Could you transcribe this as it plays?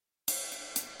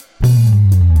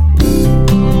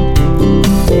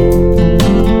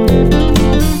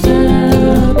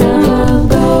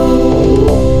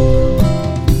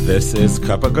is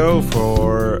Cup Ago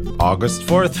for August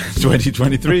 4th,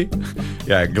 2023.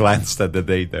 Yeah, I glanced at the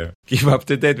date there. Keep up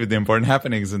to date with the important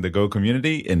happenings in the Go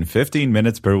community in 15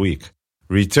 minutes per week.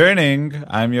 Returning,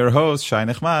 I'm your host, Shai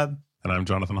Nechmad. And I'm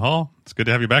Jonathan Hall. It's good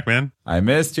to have you back, man. I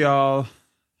missed y'all.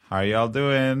 How are y'all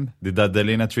doing? Did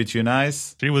Adelina treat you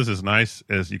nice? She was as nice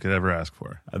as you could ever ask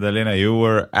for. Adelina, you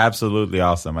were absolutely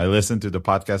awesome. I listened to the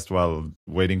podcast while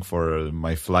waiting for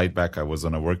my flight back. I was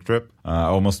on a work trip. I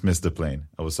almost missed the plane.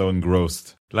 I was so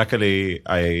engrossed. Luckily,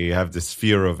 I have this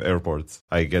fear of airports.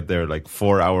 I get there like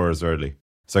 4 hours early.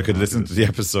 So I could listen to the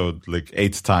episode like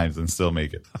 8 times and still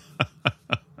make it.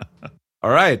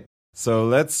 All right. So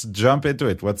let's jump into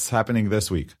it. What's happening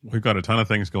this week? We've got a ton of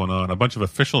things going on. A bunch of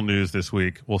official news this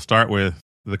week. We'll start with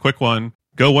the quick one.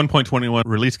 Go 1.21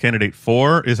 release candidate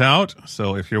 4 is out.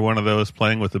 So if you're one of those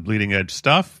playing with the bleeding edge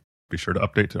stuff, be sure to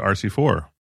update to RC4.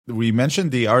 We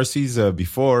mentioned the RCs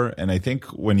before, and I think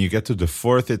when you get to the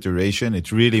 4th iteration,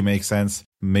 it really makes sense,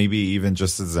 maybe even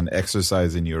just as an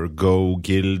exercise in your Go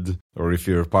guild, or if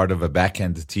you're part of a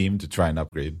backend team, to try and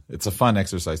upgrade. It's a fun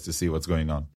exercise to see what's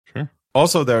going on. Sure.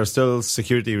 Also, there are still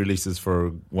security releases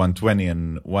for 120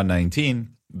 and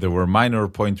 119. There were minor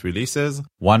point releases,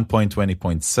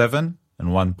 1.20.7 and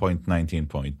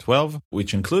 1.19.12,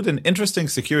 which include an interesting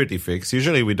security fix.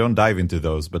 Usually we don't dive into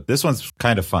those, but this one's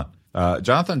kind of fun.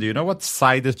 Jonathan, do you know what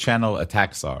side channel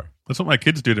attacks are? That's what my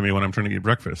kids do to me when I'm trying to eat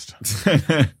breakfast.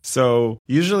 So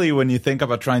usually when you think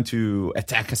about trying to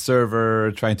attack a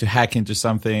server, trying to hack into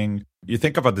something, you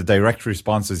think about the direct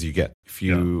responses you get.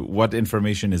 What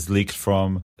information is leaked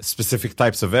from specific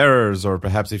types of errors, or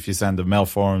perhaps if you send a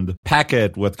malformed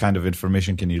packet, what kind of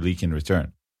information can you leak in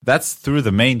return? That's through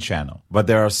the main channel. But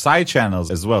there are side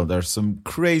channels as well. There's some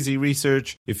crazy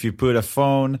research. If you put a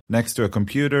phone next to a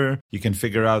computer, you can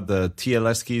figure out the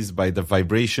TLS keys by the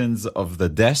vibrations of the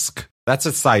desk. That's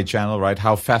a side channel, right?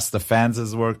 How fast the fans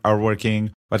are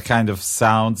working, what kind of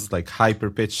sounds, like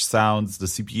hyper-pitched sounds the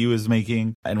CPU is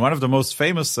making. And one of the most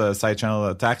famous side channel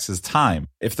attacks is time.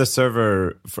 If the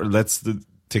server,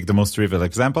 take the most trivial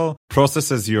example,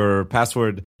 processes your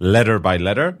password letter by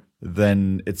letter,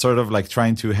 then it's sort of like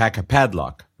trying to hack a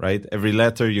padlock, right? Every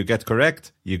letter you get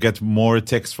correct, you get more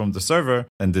ticks from the server,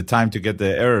 and the time to get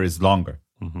the error is longer.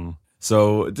 Mm-hmm.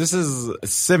 So this is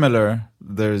similar.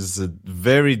 There's a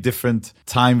very different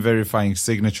time verifying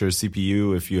signature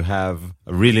CPU if you have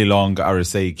a really long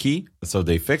RSA key. So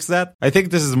they fixed that. I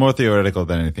think this is more theoretical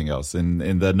than anything else.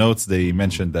 In the notes, they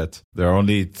mentioned that there are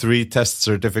only 3 test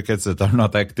certificates that are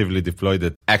not actively deployed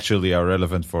that actually are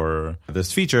relevant for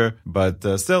this feature, but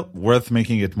still worth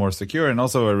making it more secure, and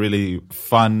also a really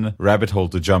fun rabbit hole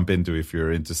to jump into if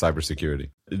you're into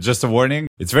cybersecurity. Just a warning,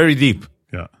 it's very deep.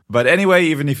 Yeah. But anyway,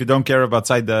 even if you don't care about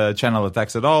side channel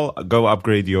attacks at all, go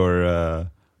upgrade your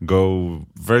Go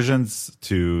versions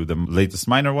to the latest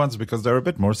minor ones because they're a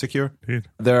bit more secure. Indeed.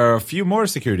 There are a few more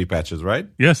security patches, right?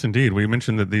 Yes, indeed. We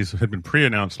mentioned that these had been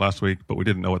pre-announced last week, but we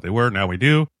didn't know what they were. Now we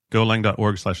do.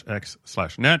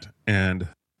 golang.org/x/net and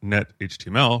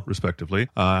net.html, respectively,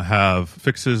 have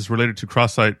fixes related to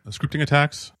cross-site scripting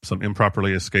attacks, some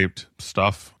improperly escaped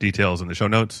stuff, details in the show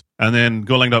notes. And then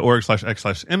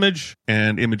golang.org/x/image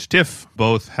and image TIFF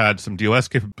both had some DOS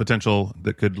potential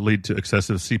that could lead to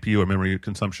excessive CPU or memory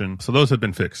consumption. So those have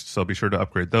been fixed. So be sure to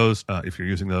upgrade those if you're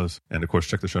using those. And of course,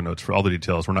 check the show notes for all the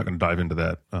details. We're not going to dive into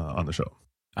that on the show.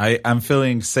 I'm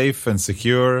feeling safe and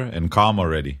secure and calm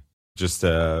already. Just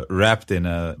wrapped in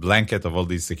a blanket of all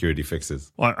these security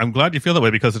fixes. Well, I'm glad you feel that way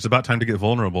because it's about time to get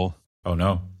vulnerable. Oh,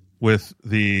 no. With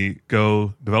the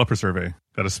Go developer survey.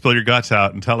 Got to spill your guts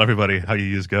out and tell everybody how you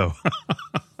use Go.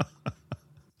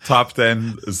 Top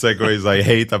 10 segues I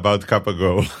hate about Kappa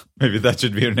Go. Maybe that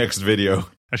should be your next video.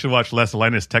 I should watch less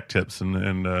Linus tech tips and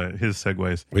his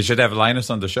segues. We should have Linus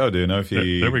on the show. Do you know if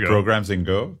he programs in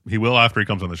Go? He will after he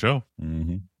comes on the show.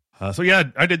 Mm-hmm. So yeah,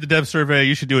 I did the dev survey.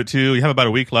 You should do it too. You have about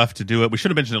a week left to do it. We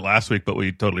should have mentioned it last week, but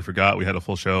we totally forgot. We had a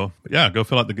full show. But yeah, go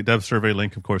fill out the dev survey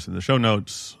link, of course, in the show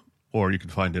notes, or you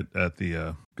can find it at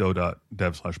the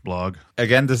go.dev/blog.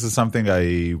 Again, this is something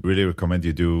I really recommend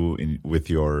you do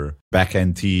with your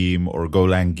backend team or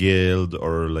Golang guild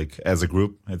or like as a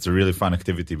group. It's a really fun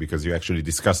activity because you actually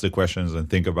discuss the questions and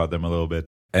think about them a little bit.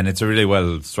 And it's a really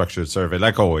well-structured survey.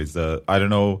 Like always, I don't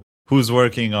know who's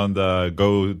working on the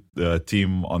Go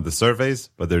team on the surveys,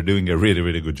 but they're doing a really,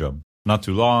 really good job. Not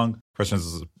too long.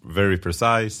 Questions very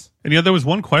precise. And yeah, there was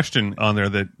one question on there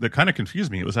that kind of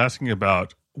confused me. It was asking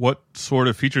about what sort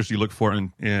of features do you look for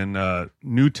in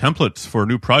new templates for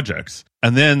new projects?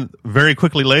 And then very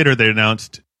quickly later, they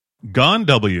announced Gone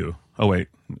W. Oh, wait,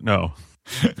 no.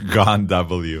 Gone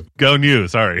W. Go new,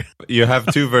 sorry. You have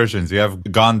two versions. You have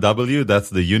Gone W, that's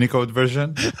the Unicode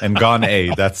version, and Gone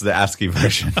A, that's the ASCII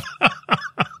version.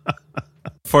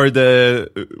 For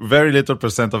the very little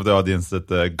percent of the audience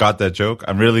that got that joke,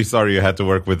 I'm really sorry you had to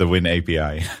work with the Win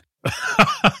API.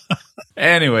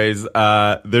 Anyways,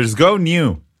 there's Go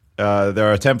New.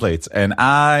 There are templates, and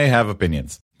I have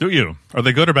opinions. Do you? Are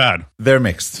they good or bad? They're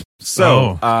mixed.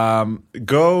 So,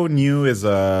 Go New is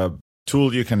a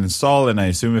tool you can install, and I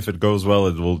assume if it goes well,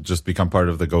 it will just become part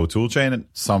of the Go toolchain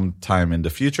sometime in the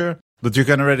future. But you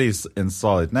can already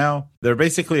install it now. They're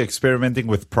basically experimenting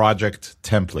with project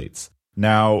templates.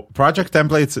 Now, project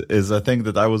templates is a thing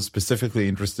that I was specifically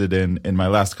interested in my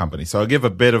last company. So I'll give a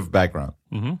bit of background.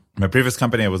 Mm-hmm. My previous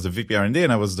company, I was the VP R&D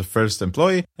and I was the first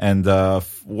employee. And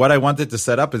what I wanted to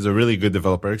set up is a really good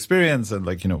developer experience and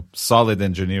solid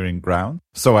engineering ground.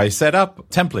 So I set up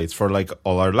templates for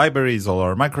all our libraries, all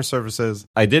our microservices.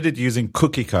 I did it using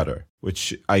Cookie Cutter,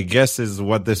 which I guess is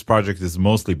what this project is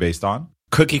mostly based on.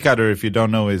 Cookie Cutter, if you don't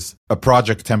know, is a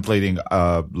project templating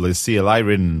CLI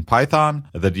written in Python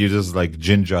that uses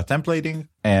Jinja templating.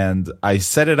 And I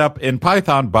set it up in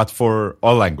Python, but for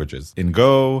all languages, in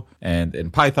Go and in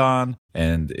Python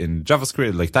and in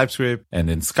JavaScript, TypeScript and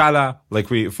in Scala.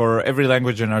 For every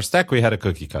language in our stack, we had a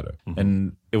cookie cutter. Mm-hmm.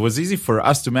 And it was easy for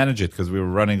us to manage it because we were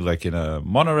running in a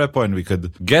monorepo and we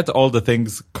could get all the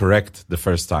things correct the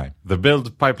first time. The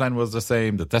build pipeline was the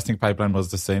same. The testing pipeline was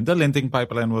the same. The linting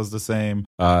pipeline was the same.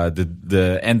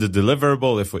 The end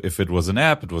deliverable, if it was an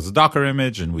app, it was a Docker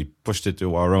image and we pushed it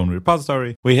to our own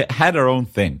repository. We had our own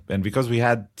thing. And because we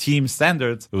had team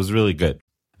standards, it was really good.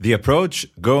 The approach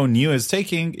Go New is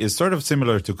taking is sort of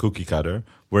similar to Cookie Cutter,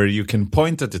 where you can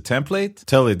point at the template,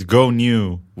 tell it Go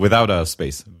New without a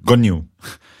space, Go New,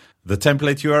 the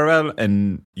template URL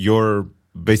and your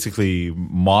basically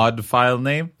mod file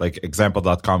name, like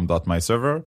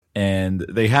example.com.myserver. And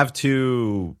they have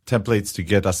two templates to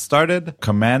get us started,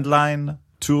 command line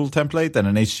tool template and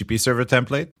an HTTP server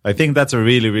template. I think that's a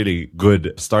really, really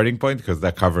good starting point because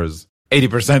that covers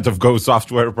 80% of Go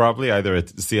software, probably either a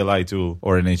CLI tool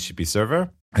or an HTTP server.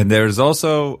 And there's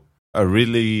also a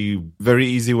really very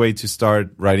easy way to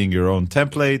start writing your own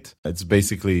template. It's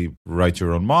basically write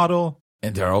your own model.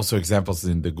 And there are also examples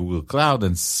in the Google Cloud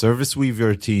and Service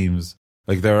Weaver teams.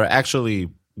 There are actually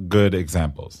good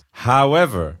examples.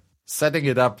 However, setting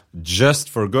it up just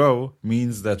for Go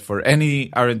means that for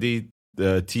any R&D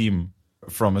team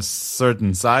from a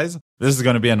certain size, this is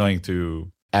going to be annoying to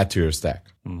add to your stack.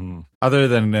 Mm-hmm. Other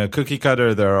than Cookie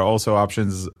Cutter, there are also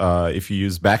options. If you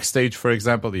use Backstage, for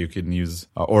example, you can use,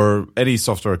 or any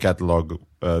software catalog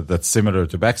that's similar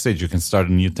to Backstage, you can start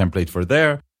a new template for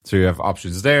there. So you have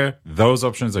options there. Those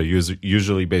options are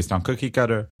usually based on Cookie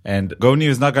Cutter. And Go New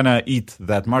is not going to eat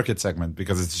that market segment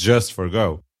because it's just for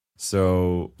Go.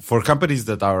 So for companies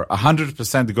that are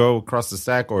 100% Go across the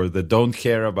stack or that don't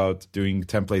care about doing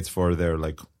templates for their,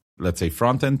 let's say,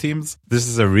 front-end teams, this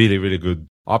is a really, really good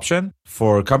option.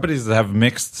 For companies that have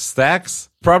mixed stacks,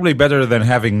 probably better than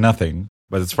having nothing,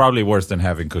 but it's probably worse than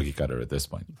having Cookie Cutter at this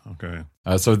point. Okay.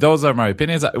 So those are my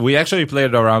opinions. We actually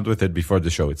played around with it before the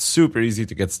show. It's super easy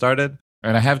to get started.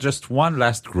 And I have just one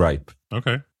last gripe.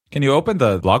 Okay. Can you open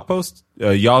the blog post?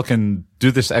 Y'all can do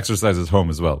this exercise at home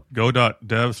as well.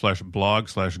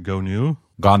 Go.dev/blog/go new.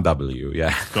 Gone W,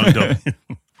 yeah. Gone W.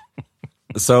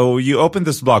 So you open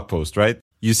this blog post, right?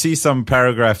 You see some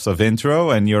paragraphs of intro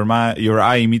and your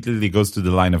eye immediately goes to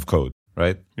the line of code,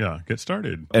 right? Yeah, get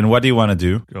started. And what do you want to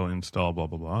do? Go install blah,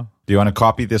 blah, blah. Do you want to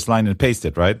copy this line and paste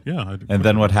it, right? Yeah. And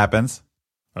then what happens?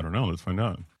 I don't know. Let's find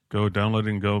out. Go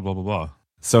downloading, go blah, blah, blah.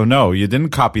 So no, you didn't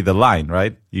copy the line,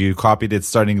 right? You copied it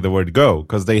starting the word go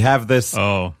because they have this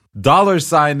 $sign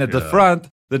at the front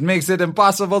that makes it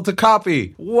impossible to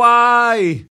copy.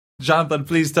 Why? Jonathan,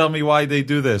 please tell me why they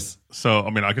do this. So,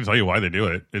 I can tell you why they do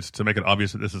it. It's to make it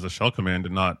obvious that this is a shell command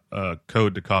and not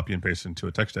code to copy and paste into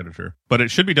a text editor. But it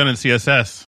should be done in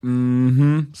CSS.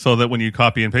 Mm-hmm. So that when you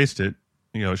copy and paste it,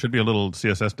 it should be a little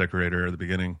CSS decorator at the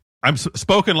beginning. I'm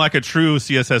spoken like a true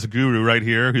CSS guru right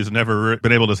here who's never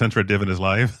been able to censor a div in his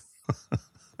life.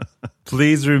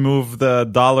 Please remove the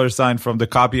 $sign from the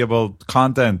copyable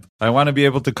content. I want to be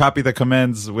able to copy the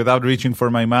commands without reaching for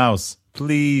my mouse.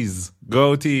 Please.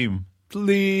 Go team.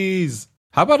 Please.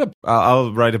 How about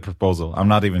I'll write a proposal. I'm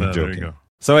not even joking. There you go.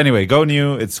 So anyway, Go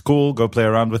New. It's cool. Go play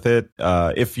around with it.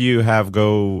 If you have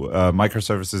Go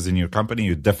microservices in your company,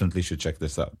 you definitely should check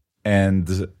this out.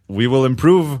 And we will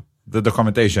improve the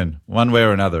documentation one way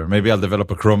or another. Maybe I'll develop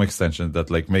a Chrome extension that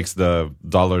makes the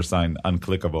 $sign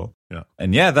unclickable. Yeah.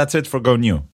 And yeah, that's it for Go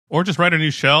New. Or just write a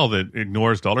new shell that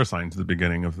ignores $signs at the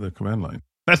beginning of the command line.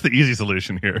 That's the easy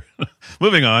solution here.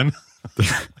 Moving on.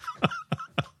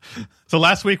 So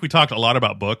last week we talked a lot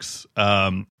about books.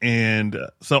 And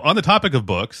so on the topic of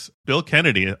books, Bill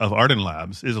Kennedy of Arden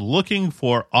Labs is looking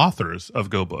for authors of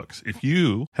Go books. If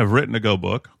you have written a Go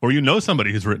book or you know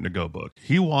somebody who's written a Go book,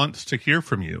 he wants to hear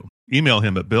from you. Email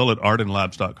him at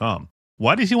bill@ardenlabs.com.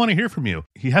 Why does he want to hear from you?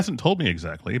 He hasn't told me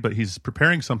exactly, but he's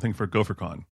preparing something for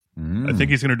GopherCon. I think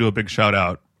he's going to do a big shout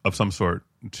out of some sort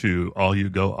to all you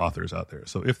Go authors out there.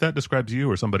 So if that describes you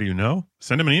or somebody you know,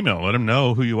 send him an email. Let him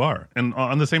know who you are. And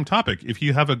on the same topic, if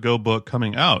you have a Go book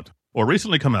coming out or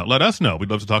recently come out, let us know.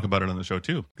 We'd love to talk about it on the show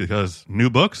too, because new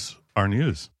books are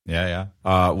news. Yeah.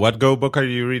 What Go book are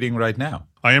you reading right now?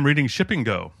 I am reading Shipping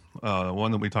Go,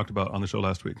 one that we talked about on the show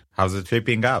last week. How's it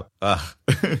shaping out?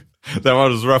 That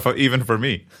one was rough even for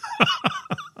me.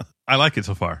 I like it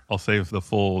so far. I'll save the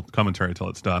full commentary till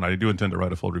it's done. I do intend to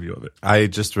write a full review of it. I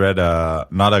just read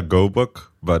not a Go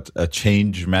book, but a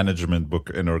change management book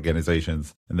in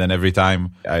organizations. And then every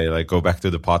time I go back to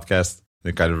the podcast,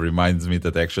 it kind of reminds me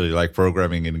that I actually like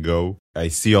programming in Go. I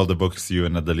see all the books you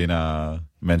and Adelina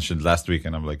mentioned last week,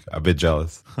 and I'm a bit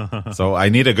jealous. So I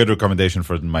need a good recommendation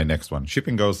for my next one.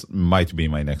 Shipping Goes might be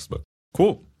my next book.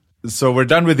 Cool. So we're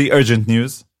done with the urgent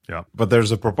news. Yeah. But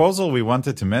there's a proposal we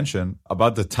wanted to mention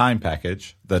about the time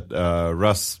package that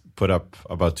Russ put up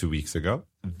about 2 weeks ago.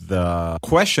 The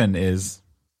question is,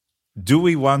 do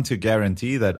we want to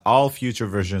guarantee that all future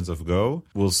versions of Go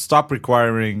will stop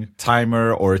requiring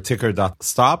timer or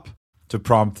ticker.stop to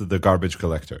prompt the garbage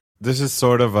collector? This is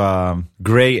sort of a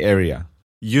gray area.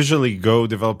 Usually Go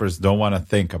developers don't want to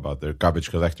think about their garbage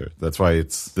collector. That's why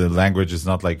the language is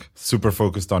not super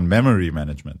focused on memory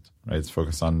management, right? It's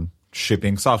focused on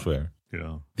shipping software.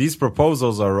 Yeah. These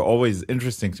proposals are always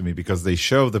interesting to me because they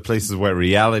show the places where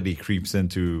reality creeps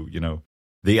into,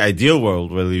 the ideal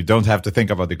world where you don't have to think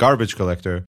about the garbage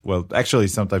collector. Well, actually,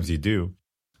 sometimes you do.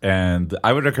 And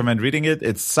I would recommend reading it.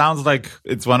 It sounds like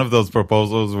it's one of those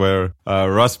proposals where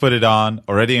Russ put it on,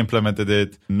 already implemented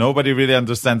it. Nobody really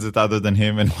understands it other than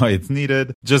him and why it's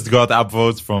needed. Just got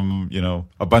upvotes from,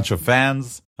 a bunch of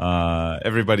fans.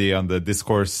 Everybody on the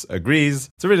discourse agrees.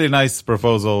 It's a really nice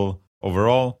proposal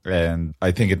overall, and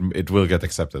I think it will get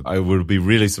accepted. I will be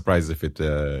really surprised if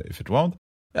it won't.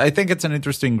 I think it's an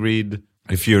interesting read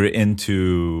if you're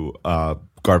into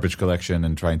garbage collection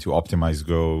and trying to optimize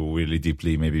Go really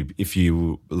deeply. Maybe if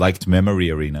you liked memory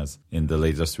arenas in the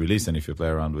latest release, and if you play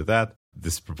around with that,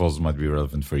 this proposal might be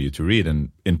relevant for you to read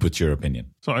and input your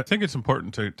opinion. So I think it's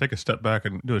important to take a step back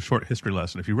and do a short history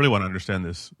lesson if you really want to understand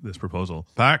this proposal.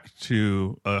 Back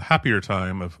to a happier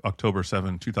time of October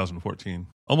 7, 2014,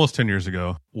 almost 10 years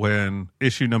ago, when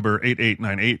issue number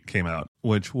 8898 came out,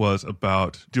 which was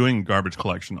about doing garbage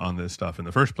collection on this stuff in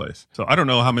the first place. So I don't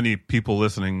know how many people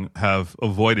listening have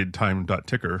avoided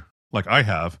time.ticker like I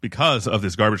have because of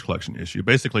this garbage collection issue.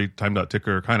 Basically,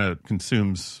 time.ticker kind of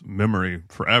consumes memory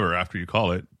forever after you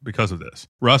call it because of this.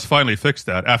 Russ finally fixed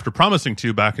that after promising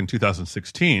to back in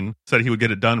 2016, said he would get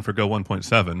it done for Go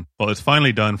 1.7. Well, it's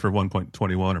finally done for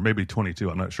 1.21 or maybe 22.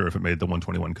 I'm not sure if it made the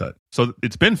 121 cut. So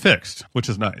it's been fixed, which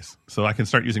is nice. So I can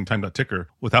start using time.ticker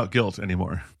without guilt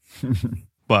anymore.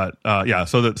 But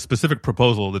so the specific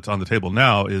proposal that's on the table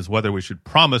now is whether we should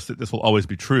promise that this will always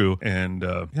be true. And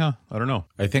I don't know.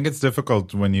 I think it's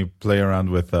difficult when you play around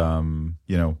with,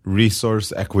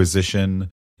 resource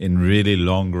acquisition in really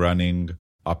long running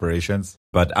operations.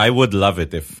 But I would love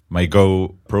it if my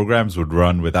Go programs would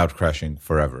run without crashing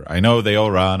forever. I know they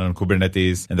all run on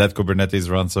Kubernetes, and that Kubernetes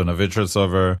runs on a virtual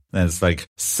server, and it's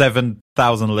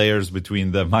 7,000 layers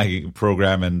between my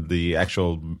program and the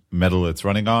actual metal it's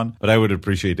running on. But I would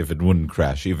appreciate if it wouldn't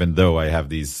crash, even though I have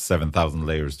these 7,000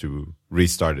 layers to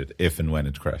restart it if and when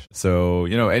it crashes. So,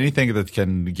 anything that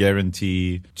can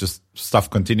guarantee just stuff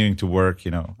continuing to work,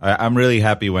 I'm really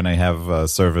happy when I have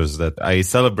servers that I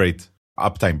celebrate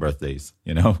uptime birthdays,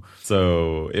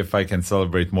 So if I can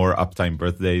celebrate more uptime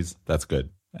birthdays, that's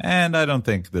good. And I don't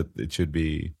think that it should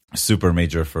be super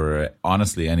major for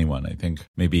honestly anyone. I think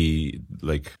maybe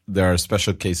there are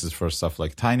special cases for stuff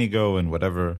like TinyGo and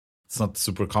whatever. It's not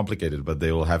super complicated, but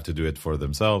they will have to do it for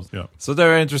themselves. Yeah. So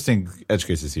there are interesting edge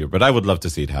cases here, but I would love to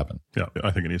see it happen. Yeah,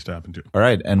 I think it needs to happen too. All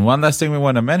right. And one last thing we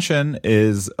want to mention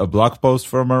is a blog post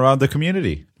from around the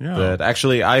community that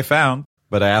actually I found,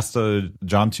 but I asked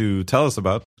John to tell us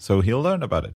about, so he'll learn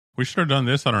about it. We should have done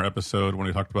this on our episode when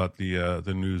we talked about the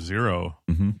new zero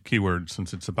keyword,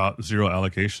 since it's about zero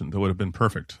allocation. That would have been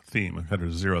perfect theme. I had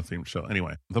a zero themed show.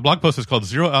 Anyway, the blog post is called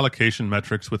Zero Allocation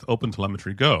Metrics with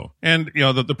OpenTelemetry Go. And,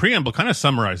 the preamble kind of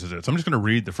summarizes it. So I'm just going to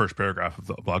read the first paragraph of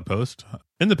the blog post.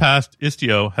 In the past,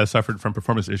 Istio has suffered from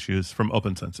performance issues from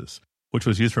OpenCensus. which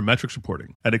was used for metrics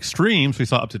reporting. At extremes, we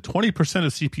saw up to 20%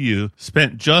 of CPU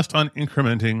spent just on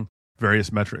incrementing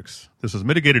various metrics. This was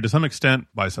mitigated to some extent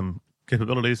by some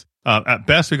capabilities. At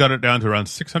best, we got it down to around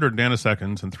 600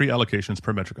 nanoseconds and 3 allocations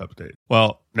per metric update.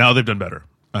 Well, now they've done better.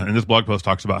 And this blog post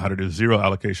talks about how to do 0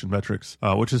 allocation metrics,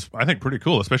 which is, I think, pretty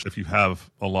cool, especially if you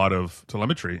have a lot of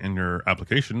telemetry in your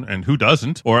application. And who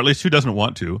doesn't, or at least who doesn't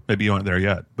want to? Maybe you aren't there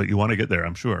yet, but you want to get there,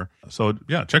 I'm sure. So,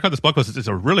 yeah, check out this blog post. It's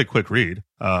a really quick read.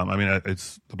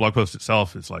 It's the blog post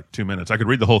itself is like 2 minutes. I could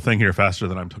read the whole thing here faster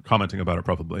than I'm commenting about it,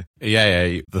 probably.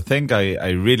 Yeah. The thing I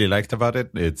really liked about it,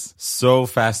 it's so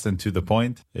fast and to the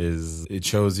point, is it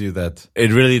shows you that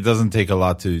it really doesn't take a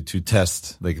lot to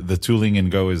test. Like, the tooling in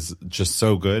Go is just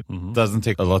so good. Doesn't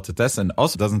take a lot to test, and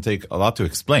also doesn't take a lot to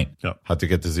explain how to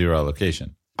get to 0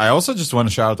 allocation. I also just want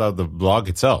to shout out the blog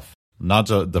itself, not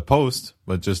the post,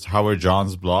 but just Howard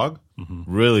John's blog.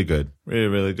 Really good,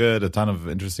 really good. A ton of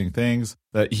interesting things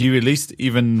that he released.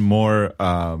 Even more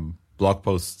blog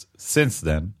posts since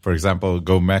then. For example,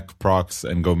 Go Mech Procs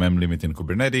and Go Mem Limit in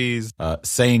Kubernetes,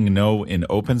 saying no in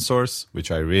open source, which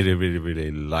I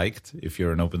really liked. If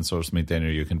you're an open source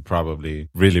maintainer, you can probably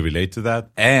really relate to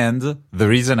that. And the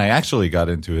reason I actually got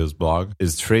into his blog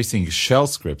is tracing shell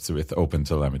scripts with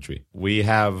OpenTelemetry. We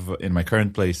have, in my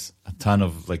current place, a ton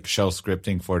of like shell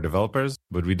scripting for developers,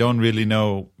 but we don't really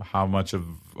know how much of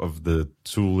the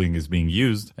tooling is being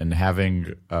used, and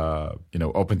having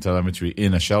OpenTelemetry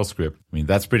in a shell script, I mean,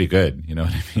 that's pretty good. You know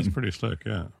what I mean? It's pretty slick,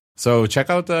 yeah. So check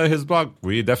out his blog.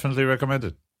 We definitely recommend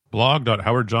it.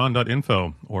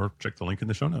 blog.howardjohn.info, or check the link in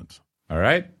the show notes. All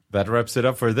right. That wraps it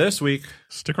up for this week.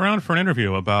 Stick around for an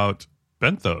interview about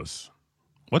Benthos.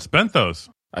 What's Benthos?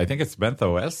 I think it's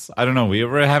Benthos. I don't know. We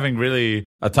were having really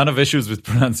a ton of issues with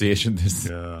pronunciation.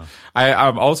 Yeah.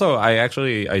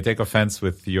 I take offense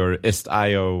with your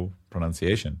Istio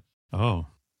pronunciation. Oh.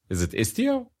 Is it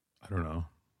Istio? I don't know.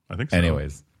 I think so.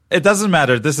 Anyways. It doesn't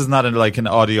matter. This is not like an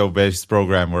audio-based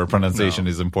program where pronunciation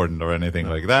is important or anything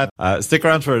like that. Stick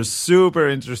around for a super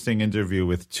interesting interview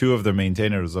with 2 of the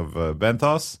maintainers of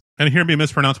Benthos. And hear me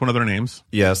mispronounce one of their names.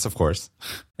 Yes, of course.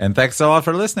 And thanks a lot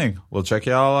for listening. We'll check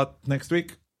you all out next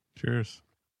week. Cheers.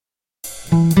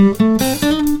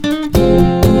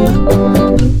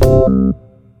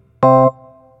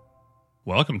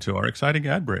 Welcome to our exciting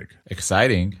ad break.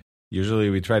 Exciting? Usually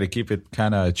we try to keep it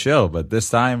kind of chill, but this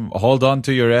time, hold on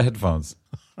to your headphones.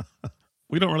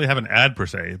 We don't really have an ad per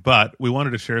se, but we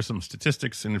wanted to share some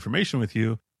statistics and information with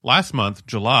you. Last month,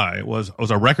 July, was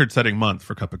a record-setting month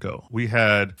for Cup of Go. We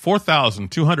had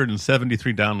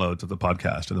 4,273 downloads of the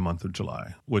podcast in the month of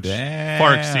July, which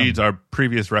far exceeds our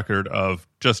previous record of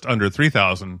just under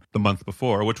 3,000 the month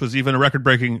before, which was even a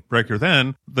record-breaker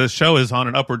then. The show is on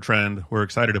an upward trend. We're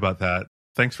excited about that.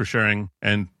 Thanks for sharing,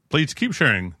 and please keep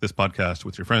sharing this podcast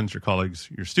with your friends, your colleagues,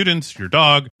 your students, your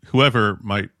dog, whoever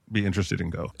might be interested in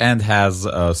Go. And has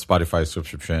a Spotify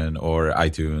subscription or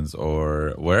iTunes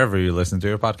or wherever you listen to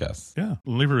your podcasts. Yeah.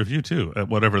 Leave a review too at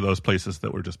whatever those places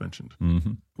that were just mentioned.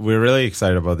 We're really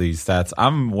excited about these stats.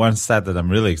 One stat that I'm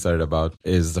really excited about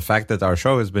is the fact that our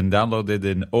show has been downloaded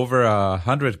in over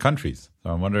 100 countries. So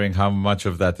I'm wondering how much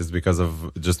of that is because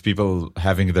of just people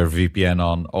having their VPN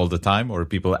on all the time, or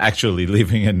people actually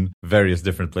living in various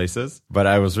different places. But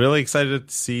I was really excited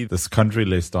to see this country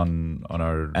list on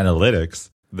our analytics.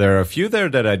 There are a few there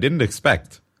that I didn't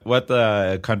expect. What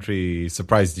country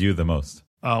surprised you the most?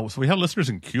 So we have listeners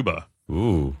in Cuba.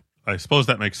 Ooh. I suppose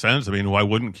that makes sense. I mean, why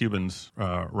wouldn't Cubans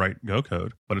write Go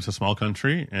code? But it's a small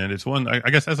country, and it's one, I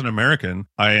guess as an American,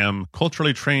 I am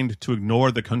culturally trained to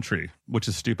ignore the country, which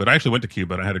is stupid. I actually went to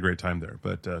Cuba, and I had a great time there,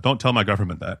 but don't tell my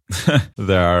government that.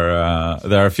 There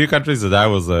are a few countries that I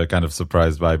was kind of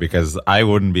surprised by, because I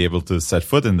wouldn't be able to set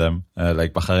foot in them,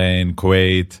 like Bahrain,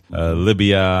 Kuwait,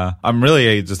 Libya. I'm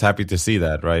really just happy to see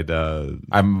that, right?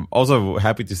 I'm also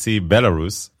happy to see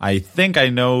Belarus. I think I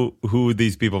know who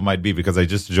these people might be, because I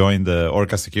just joined the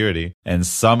Orca security, and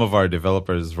some of our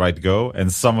developers write Go, and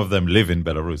some of them live in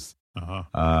Belarus.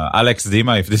 Alex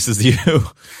Dima, if this is you,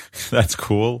 that's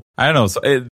cool. I don't know.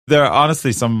 So there are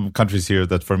honestly some countries here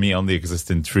that for me only exist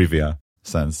in trivia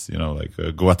sense, like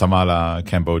Guatemala,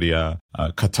 Cambodia,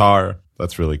 Qatar.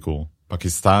 That's really cool.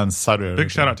 Pakistan, Saudi Arabia.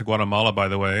 Big shout out to Guatemala, by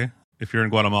the way. If you're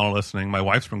in Guatemala listening, my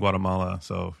wife's from Guatemala,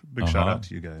 so big shout out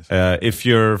to you guys. If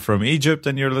you're from Egypt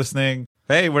and you're listening,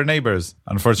 hey, we're neighbors.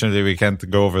 Unfortunately, we can't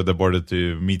go over the border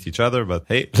to meet each other, but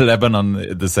hey,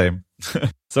 Lebanon, the same.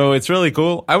 So it's really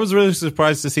cool. I was really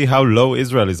surprised to see how low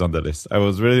Israel is on the list. I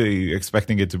was really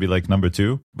expecting it to be like number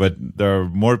 2, but there are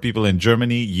more people in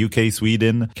Germany, UK,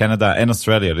 Sweden, Canada, and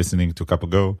Australia listening to Cup of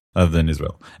Go than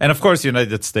Israel. And of course,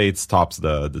 United States tops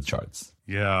the charts.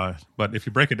 Yeah, but if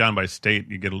you break it down by state,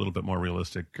 you get a little bit more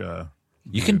realistic.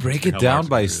 You can break it down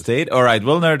by state. All right,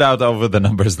 we'll nerd out over the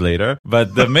numbers later.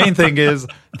 But the main thing is,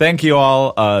 thank you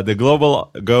all, the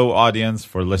Global Go audience,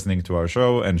 for listening to our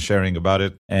show and sharing about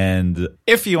it. And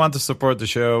if you want to support the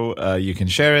show, you can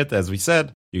share it, as we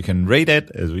said. You can rate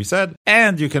it, as we said.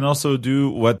 And you can also do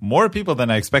what more people than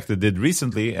I expected did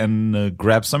recently and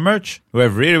grab some merch. We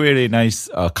have really, really nice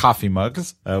coffee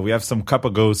mugs. We have some Cup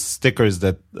of Go stickers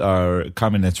that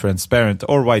come in a transparent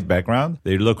or white background.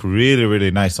 They look really,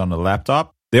 really nice on a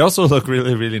laptop. They also look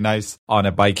really, really nice on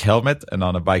a bike helmet and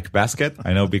on a bike basket.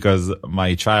 I know because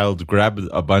my child grabbed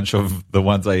a bunch of the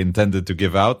ones I intended to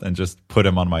give out and just put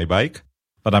them on my bike.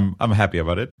 But I'm happy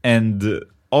about it. And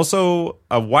also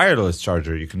a wireless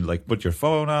charger. You can put your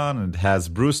phone on, and it has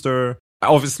Brewster.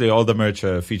 Obviously, all the merch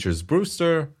features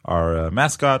Brewster, our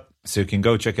mascot. So you can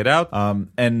go check it out.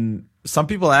 And some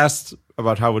people asked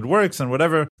about how it works and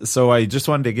whatever. So I just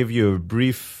wanted to give you a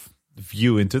brief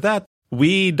view into that.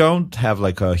 We don't have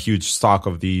a huge stock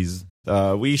of these.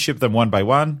 We ship them one by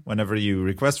one. Whenever you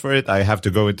request for it, I have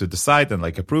to go into the site and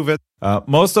approve it.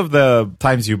 Most of the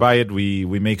times you buy it, we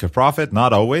make a profit.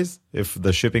 Not always. If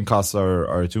the shipping costs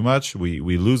are too much, we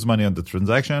lose money on the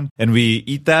transaction, and we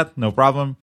eat that. No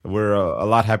problem. We're a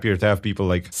lot happier to have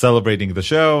people celebrating the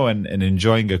show and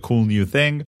enjoying a cool new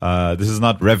thing. This is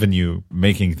not revenue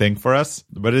making thing for us,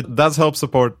 but it does help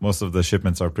support. Most of the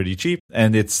shipments are pretty cheap,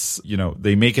 and it's,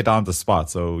 they make it on the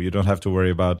spot. So you don't have to worry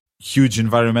about huge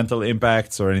environmental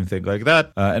impacts or anything like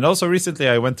that. And also recently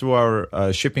I went through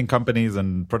our shipping companies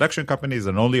and production companies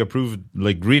and only approved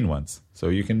green ones. So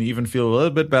you can even feel a little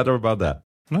bit better about that.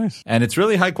 Nice. And it's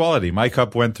really high quality. My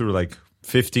cup went through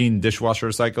 15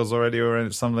 dishwasher cycles already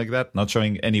or something like that, not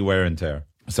showing any wear and tear.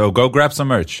 So go grab some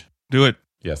merch. Do it.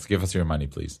 Yes, give us your money,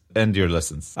 please. And your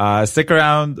listens. Stick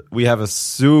around. We have a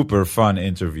super fun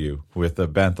interview with the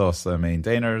Benthos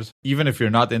maintainers. Even if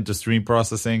you're not into stream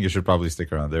processing, you should probably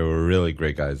stick around. They were really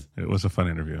great guys. It was a fun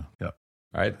interview. Yeah.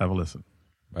 All right. Have a listen.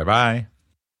 Bye-bye.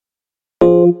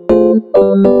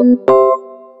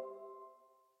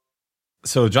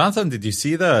 So, Jonathan, did you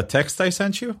see the text I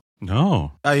sent you?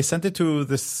 No. I sent it to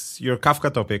your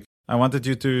Kafka topic. I wanted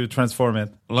you to transform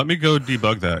it. Let me go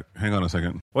debug that. Hang on a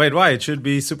second. Wait, why? It should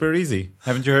be super easy.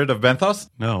 Haven't you heard of Benthos?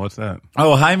 No, what's that?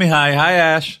 Oh, hi, Mihai. Hi,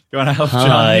 Ash. You want to help Hi.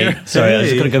 John here? Sorry, I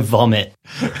was going to go vomit.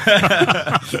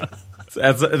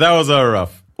 That was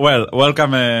rough. Well,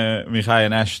 welcome, Mihai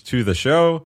and Ash, to the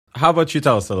show. How about you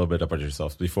tell us a little bit about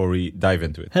yourselves before we dive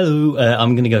into it? Hello,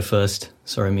 I'm going to go first.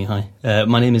 Sorry, Mihai.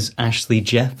 My name is Ashley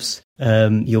Jeffs.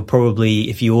 You'll probably,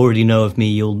 if you already know of me,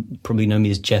 you'll probably know me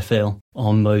as Jeffale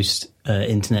on most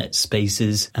internet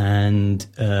spaces. And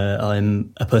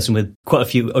I'm a person with quite a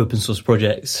few open source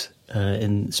projects,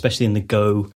 especially in the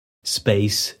Go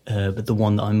space. But the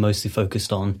one that I'm mostly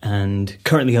focused on and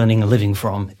currently earning a living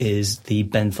from is the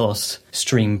Benthos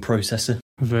stream processor.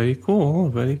 Very cool,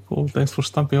 very cool. Thanks for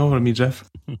stumping over me, Jeff.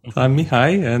 I'm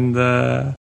Mihai,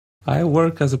 and I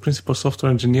work as a principal software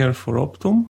engineer for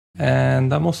Optum,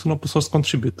 and I'm also an open source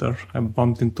contributor. I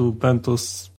bumped into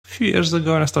Benthos a few years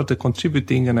ago, and I started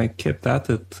contributing, and I kept at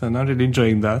it, and I'm really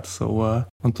enjoying that, so I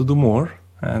want to do more.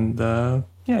 And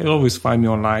you'll always find me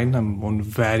online. I'm on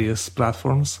various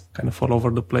platforms, kind of all over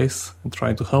the place, and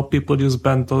trying to help people use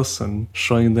Benthos and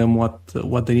showing them what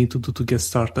they need to do to get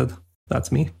started.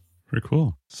 That's me. Very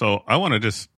cool. So I want to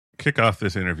just kick off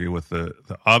this interview with the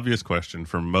obvious question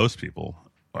for most people,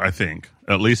 I think,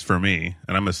 at least for me,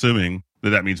 and I'm assuming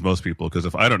that means most people, because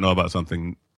if I don't know about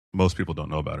something, most people don't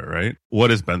know about it, right?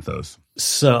 What is Benthos?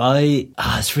 So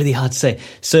it's really hard to say.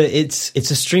 So it's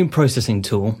a stream processing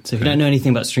tool. So if you don't know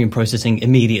anything about stream processing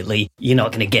immediately, you're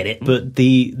not going to get it. But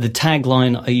the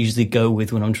tagline I usually go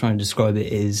with when I'm trying to describe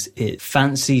it is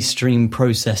fancy stream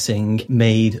processing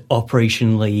made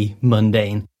operationally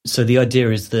mundane. So the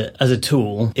idea is that as a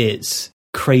tool, it's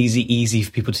crazy easy for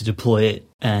people to deploy it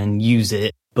and use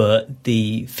it. But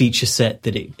the feature set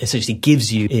that it essentially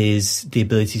gives you is the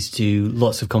ability to do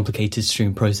lots of complicated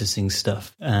stream processing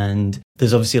stuff. And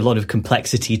there's obviously a lot of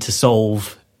complexity to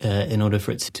solve in order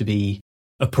for it to be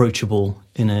approachable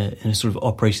in a sort of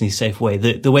operationally safe way.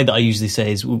 The way that I usually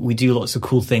say is we do lots of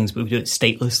cool things, but we do it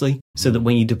statelessly, so that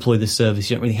when you deploy the service,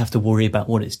 you don't really have to worry about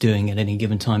what it's doing at any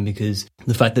given time, because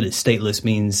the fact that it's stateless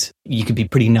means you can be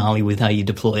pretty gnarly with how you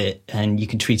deploy it, and you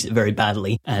can treat it very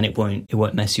badly, and it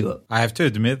won't mess you up. I have to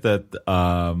admit that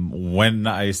when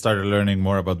I started learning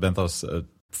more about Benthos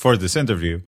for this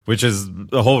interview, which is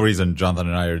the whole reason Jonathan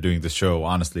and I are doing this show,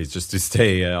 honestly, is just to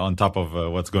stay on top of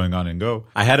what's going on in Go.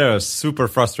 I had a super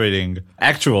frustrating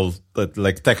actual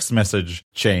like text message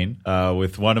chain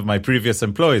with one of my previous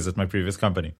employees at my previous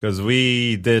company, because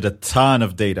we did a ton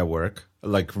of data work,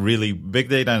 like really big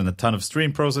data and a ton of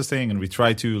stream processing, and we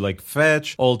tried to like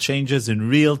fetch all changes in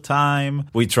real time.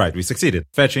 We succeeded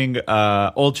fetching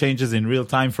all changes in real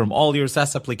time from all your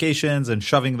SaaS applications and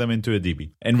shoving them into a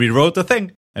DB. And we wrote a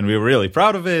thing, and we were really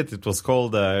proud of it. It was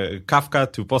called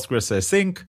Kafka to Postgres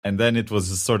sync. And then it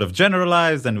was sort of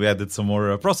generalized, and we added some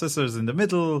more processors in the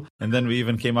middle. And then we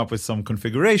even came up with some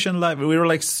configuration library. We were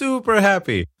like super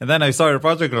happy. And then I saw your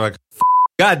project, and we're like,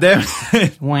 God damn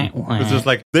it. It's just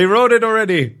like, they wrote it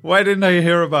already. Why didn't I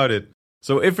hear about it?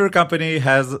 So if your company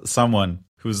has someone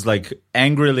who's like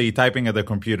angrily typing at the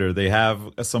computer, they have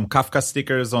some Kafka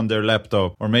stickers on their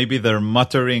laptop, or maybe they're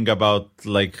muttering about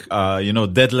like,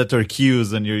 dead letter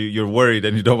queues, and you're worried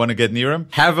and you don't want to get near them,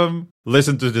 have them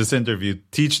listen to this interview,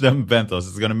 teach them Benthos.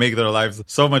 It's going to make their lives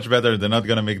so much better. They're not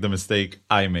going to make the mistake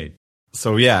I made.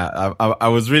 So yeah, I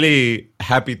was really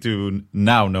happy to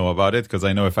now know about it, because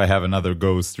I know if I have another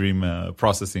Go stream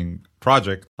processing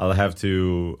project, I'll have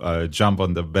to jump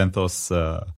on the Benthos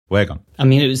wagon. I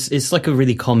mean, it's like a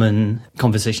really common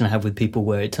conversation I have with people,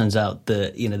 where it turns out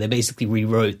that, they basically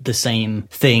rewrote the same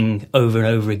thing over and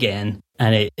over again,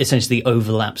 and it essentially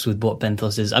overlaps with what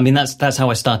Benthos is. I mean, that's how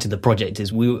I started the project.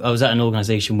 I was at an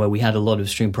organization where we had a lot of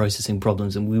stream processing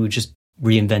problems, and we were just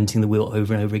reinventing the wheel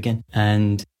over and over again.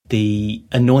 And the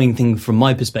annoying thing from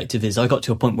my perspective is I got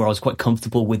to a point where I was quite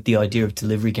comfortable with the idea of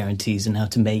delivery guarantees and how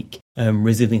to make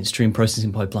resilient stream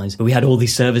processing pipelines. But we had all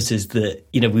these services that,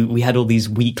 we had all these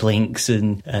weak links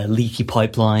and leaky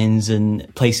pipelines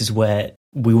and places where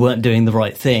we weren't doing the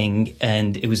right thing.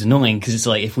 And it was annoying, because it's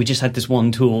like, if we just had this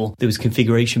one tool that was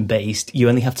configuration based, you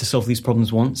only have to solve these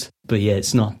problems once. But yeah,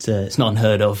 it's not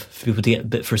unheard of for people to get a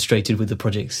bit frustrated with the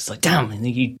projects. It's like, damn,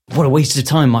 what a waste of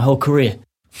time, my whole career.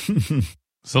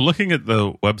 So looking at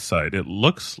the website, it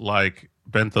looks like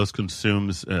Benthos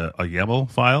consumes a YAML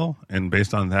file, and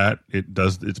based on that, it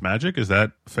does its magic. Is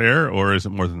that fair, or is it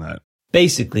more than that?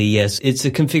 Basically, yes. It's a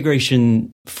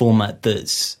configuration format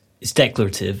it's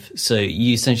declarative. So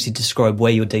you essentially describe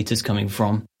where your data is coming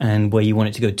from and where you want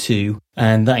it to go to.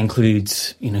 And that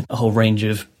includes, a whole range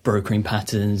of brokering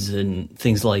patterns and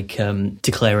things like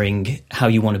declaring how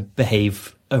you want to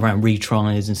behave around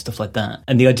retries and stuff like that.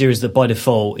 And the idea is that by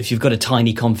default, if you've got a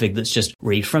tiny config that's just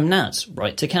read from NATS,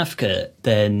 write to Kafka,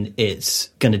 then it's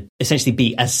going to essentially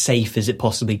be as safe as it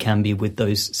possibly can be with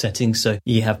those settings. So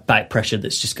you have back pressure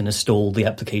that's just going to stall the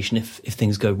application if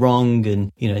things go wrong,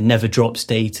 and, it never drops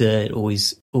data. It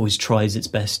always tries its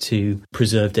best to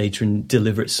preserve data and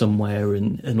deliver it somewhere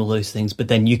and all those things. But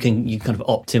then you kind of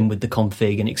opt in with the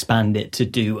config and expand it to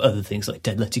do other things like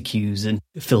dead letter queues and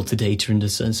filter data under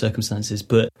certain circumstances.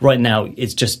 But right now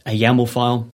it's just a YAML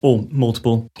file, or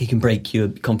multiple. You can break your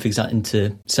configs out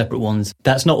into separate ones.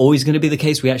 That's not always going to be the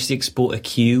case. We actually export a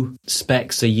queue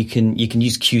spec, so you can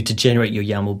use queue to generate your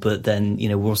YAML, but then,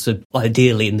 we're also,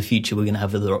 ideally in the future, we're going to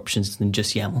have other options than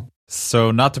just YAML.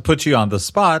 So not to put you on the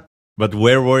spot, but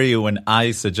where were you when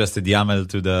I suggested YAML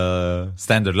to the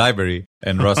standard library?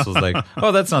 And Russ was like,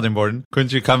 oh, that's not important.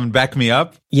 Couldn't you come and back me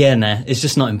up? Yeah, nah, it's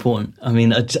just not important. I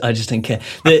mean, I just don't care.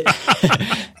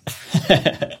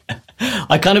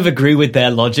 I kind of agree with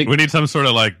their logic. We need some sort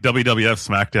of like WWF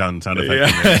SmackDown sound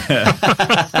effect.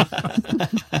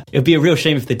 Yeah. It would be a real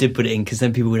shame if they did put it in, because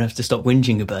then people would have to stop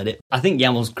whinging about it. I think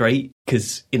YAML's great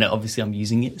because, obviously I'm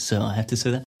using it, so I have to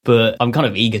say that. But I'm kind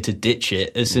of eager to ditch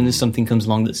it. As soon as something comes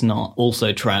along that's not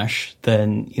also trash,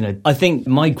 then, I think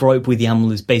my gripe with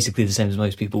YAML is basically the same as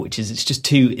most people, which is it's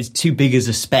too big as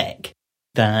a spec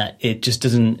that it just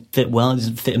doesn't fit well. It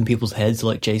doesn't fit in people's heads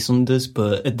like JSON does.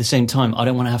 But at the same time, I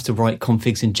don't want to have to write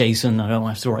configs in JSON. I don't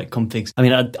want to have to write configs. I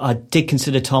mean, I did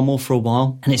consider TOML for a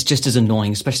while, and it's just as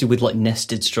annoying, especially with like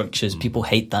nested structures. People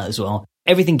hate that as well.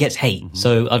 Everything gets hate. Mm-hmm.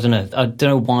 So I don't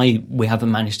know why we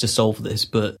haven't managed to solve this,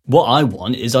 but what I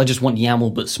want is I just want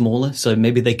YAML but smaller. So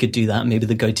maybe they could do that. Maybe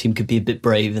the Go team could be a bit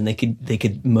brave, and they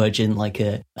could merge in like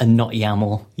a not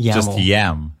YAML. Just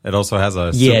YAM. It also has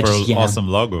a super awesome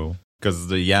logo, because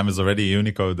the YAM is already a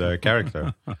Unicode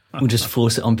character. We'll just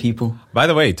force it on people. By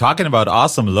the way, talking about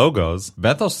awesome logos,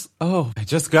 Benthos, I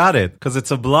just got it, because it's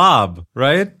a blob,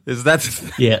 right? Is that...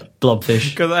 Yeah,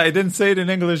 blobfish. Because I didn't say it in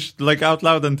English like out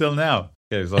loud until now.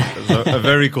 Okay, so a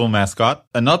very cool mascot.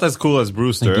 And not as cool as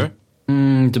Brewster.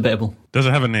 Debatable. Does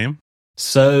it have a name?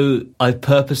 So I've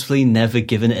purposefully never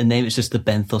given it a name. It's just the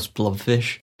Benthos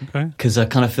blobfish. Okay. Because I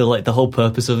kind of feel like the whole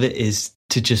purpose of it is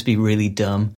to just be really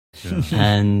dumb.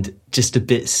 and just a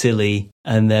bit silly.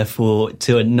 And therefore,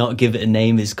 to not give it a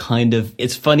name is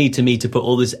it's funny to me to put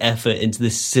all this effort into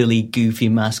this silly, goofy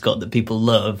mascot that people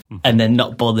love and then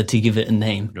not bother to give it a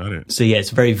name. Got it. So yeah, it's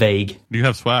very vague. Do you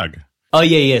have swag? Oh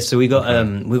yeah. So we got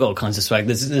all kinds of swag.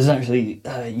 There's actually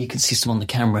you can see some on the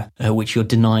camera, which you're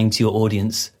denying to your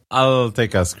audience. I'll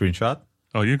take a screenshot.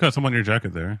 Oh, you got some on your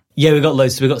jacket there. Yeah, we got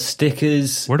loads. So we got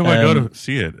stickers. Where do I go to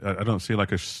see it? I don't see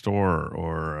like a store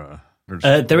or.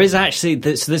 There is actually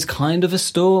so there's kind of a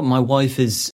store. My wife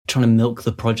is trying to milk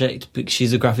the project because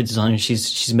she's a graphic designer.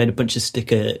 She's made a bunch of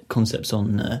sticker concepts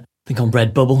on I think on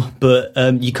Redbubble,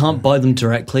 but you can't buy them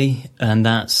directly, and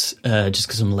that's just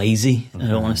because I'm lazy. I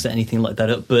don't want to set anything like that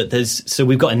up. But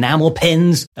we've got enamel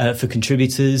pins for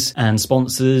contributors and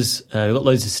sponsors. We've got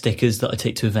loads of stickers that I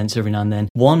take to events every now and then.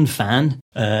 One fan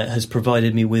has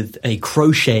provided me with a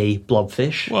crochet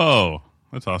blobfish. Whoa.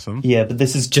 That's awesome. Yeah, but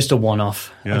this is just a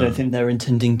one-off. Yeah. I don't think they're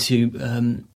intending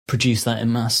to produce that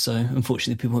in mass, so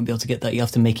unfortunately people won't be able to get that. You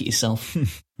have to make it yourself.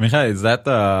 Micha, is that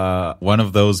one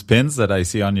of those pins that I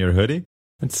see on your hoodie?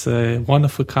 It's one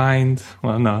of a kind.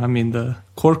 Well, no, I mean the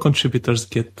core contributors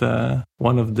get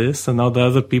one of this, and now the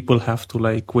other people have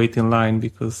to wait in line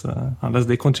because unless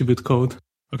they contribute code.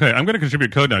 Okay, I'm going to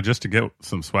contribute code now just to get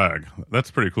some swag. That's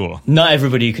pretty cool. Not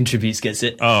everybody who contributes gets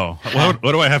it. Oh,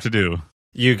 what do I have to do?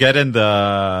 You get in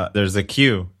there's a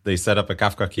queue. They set up a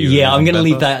Kafka queue. Yeah, I'm going to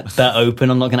leave that open.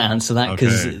 I'm not going to answer that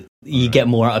because you get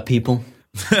more out of people.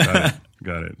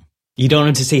 Got it. You don't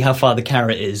want to see how far the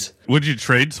carrot is. Would you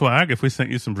trade swag if we sent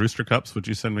you some Brewster cups? Would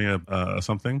you send me a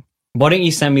something? Why don't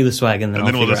you send me the swag and then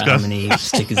I'll we'll figure out how many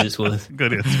stickers it's worth.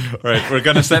 Good answer. All right, we're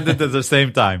gonna send it at the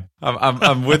same time.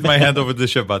 I'm with my hand over the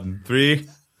ship button. 3.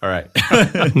 All right.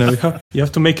 No, you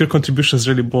have to make your contributions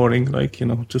really boring.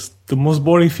 Just the most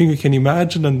boring thing you can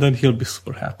imagine, and then he'll be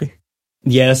super happy.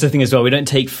 Yeah, that's the thing as well. We don't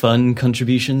take fun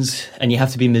contributions, and you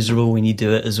have to be miserable when you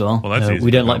do it as well. Well, that's easy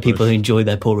we don't to like people who enjoy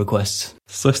their pull requests.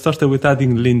 So I started with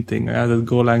adding linting. I added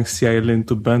Golang CI lint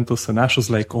to Benthos, and Ash was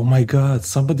like, oh my god,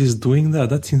 somebody's doing that?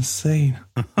 That's insane.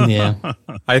 Yeah.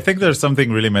 I think there's something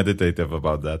really meditative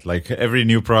about that. Like every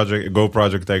new Go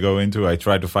project I go into, I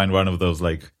try to find one of those,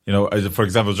 for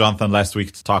example, Jonathan last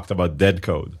week talked about dead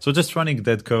code. So just running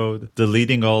dead code,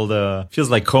 deleting feels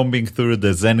like combing through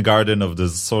the Zen garden of the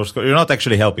source code. You're not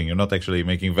actually helping. You're not actually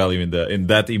making value in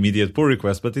that immediate pull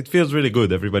request, but it feels really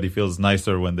good. Everybody feels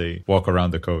nicer when they walk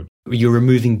around the code. You're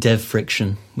removing dev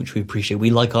friction, which we appreciate. We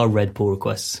like our red pull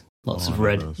requests. Lots of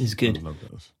red is good. I love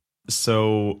those.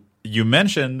 So you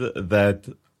mentioned that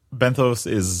Benthos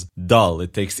is dull.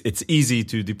 It's easy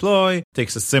to deploy,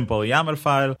 takes a simple YAML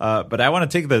file. But I want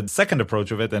to take the second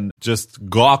approach of it and just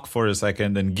gawk for a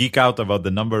second and geek out about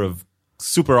the number of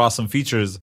super awesome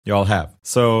features y'all have.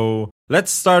 So let's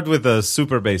start with the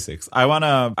super basics. I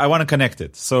wanna connect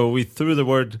it. So we threw the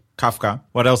word Kafka.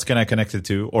 What else can I connect it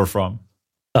to or from?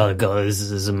 Oh god, this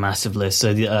is a massive list.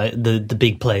 So the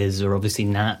big players are obviously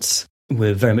Nats.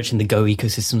 We're very much in the Go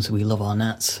ecosystem, so we love our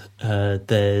Nats.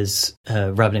 There's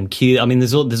RabbitMQ. I mean,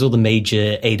 there's all the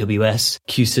major AWS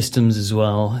queue systems as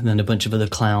well, and then a bunch of other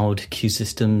cloud queue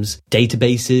systems.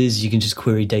 Databases, you can just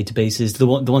query databases. The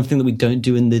one thing that we don't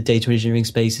do in the data engineering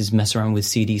space is mess around with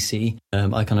CDC.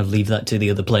 I kind of leave that to the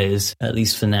other players, at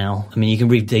least for now. I mean, you can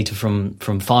read data from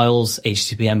files,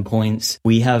 HTTP endpoints.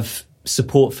 We have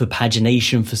support for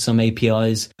pagination for some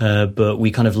APIs, but we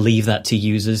kind of leave that to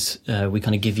users. We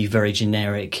kind of give you very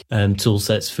generic tool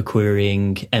sets for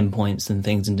querying endpoints and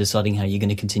things and deciding how you're going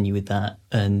to continue with that.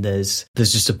 And there's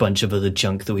just a bunch of other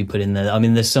junk that we put in there. I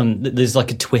mean, there's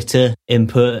like a Twitter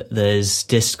input, there's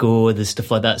Discord, there's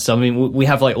stuff like that. So I mean, we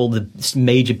have like all the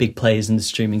major big players in the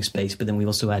streaming space, but then we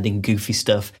also add in goofy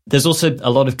stuff. There's also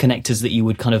a lot of connectors that you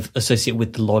would kind of associate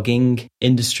with the logging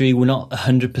industry. We're not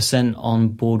 100% on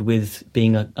board with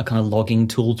being a kind of logging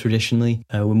tool traditionally.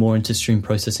 We're more into stream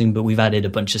processing, but we've added a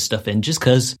bunch of stuff in just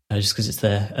because it's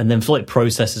there. And then for like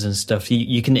processes and stuff,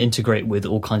 you can integrate with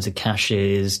all kinds of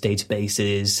caches, databases,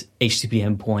 HTTP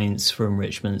endpoints for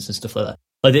enrichments and stuff like that.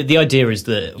 Like the idea is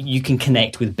that you can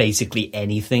connect with basically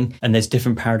anything, and there's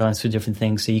different paradigms for different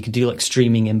things. So you can do like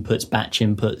streaming inputs, batch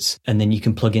inputs, and then you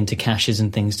can plug into caches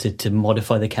and things to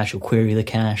modify the cache or query the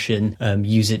cache and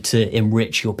use it to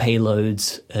enrich your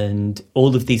payloads. And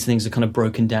all of these things are kind of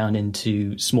broken down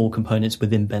into small components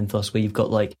within Benthos, where you've got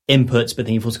like inputs, but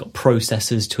then you've also got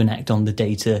processors to enact on the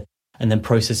data. And then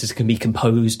processors can be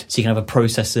composed. So you can have a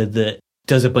processor that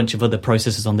does a bunch of other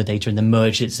processes on the data and then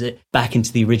merges it back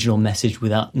into the original message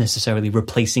without necessarily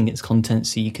replacing its content.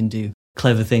 So you can do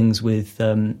clever things with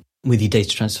your data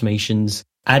transformations.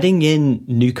 Adding in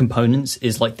new components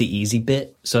is like the easy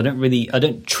bit. So I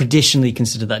don't traditionally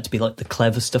consider that to be like the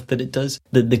clever stuff that it does.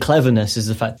 The cleverness is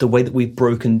the fact the way that we've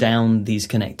broken down these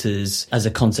connectors as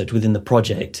a concept within the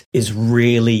project is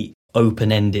really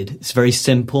open-ended. It's very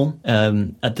simple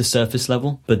at the surface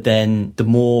level, but then the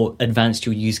more advanced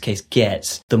your use case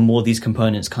gets, the more these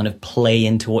components kind of play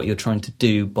into what you're trying to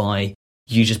do by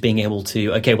you just being able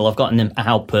to, okay, well, I've got an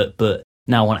output, but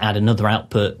now I want to add another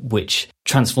output which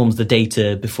transforms the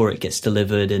data before it gets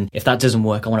delivered. And if that doesn't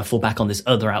work, I want to fall back on this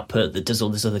other output that does all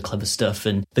this other clever stuff.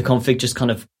 And the config just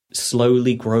kind of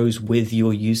slowly grows with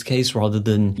your use case rather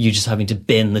than you just having to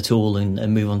bin the tool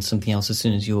and move on to something else as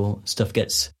soon as your stuff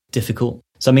gets difficult.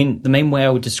 So, I mean, the main way I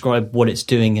would describe what it's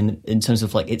doing in terms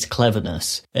of like its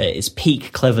cleverness, its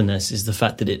peak cleverness is the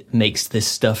fact that it makes this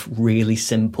stuff really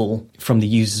simple from the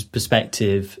user's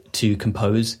perspective to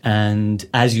compose. And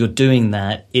as you're doing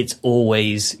that, it's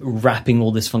always wrapping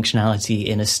all this functionality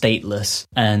in a stateless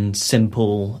and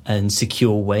simple and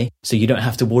secure way. So you don't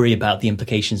have to worry about the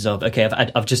implications of, okay,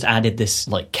 I've just added this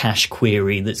like cache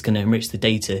query that's going to enrich the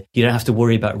data. You don't have to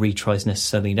worry about retries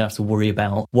necessarily. You don't have to worry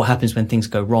about what happens when things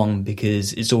go wrong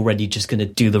because it's already just going to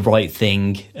do the right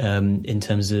thing in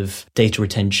terms of data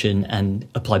retention and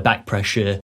apply back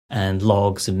pressure and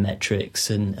logs and metrics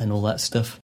and all that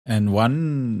stuff. And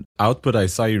one output I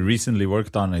saw you recently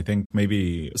worked on, I think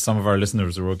maybe some of our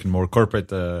listeners who work in more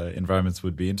corporate environments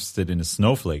would be interested in, a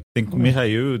Snowflake. I think, Miha,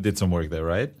 you did some work there,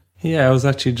 right? Yeah, I was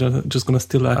actually just going to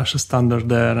steal Ash standard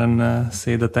there and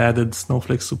say that I added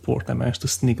Snowflake support. I managed to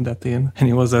sneak that in, and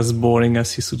it was as boring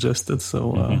as he suggested. So,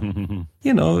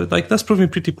 like that's proving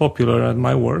pretty popular at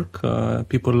my work.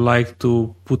 People like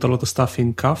to put a lot of stuff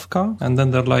in Kafka, and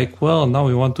then they're like, well, now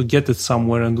we want to get it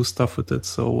somewhere and do stuff with it.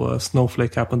 So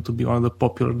Snowflake happened to be one of the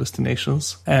popular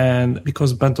destinations. And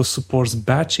because Benthos supports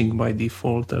batching by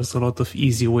default, there's a lot of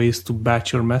easy ways to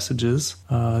batch your messages.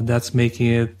 That's making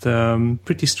it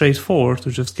pretty straightforward to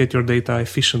just get your data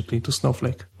efficiently to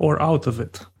Snowflake or out of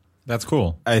it. That's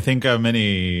cool. I think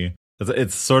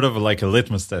it's sort of like a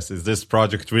litmus test. Is this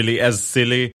project really as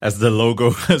silly as the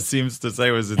logo seems to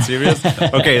say? Was it serious?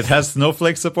 Okay, it has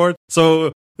Snowflake support.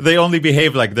 So they only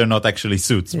behave like they're not actually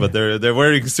suits, but they're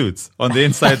wearing suits. On the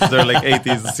inside, they're like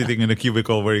 80s sitting in a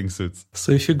cubicle wearing suits.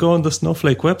 So if you go on the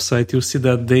Snowflake website, you'll see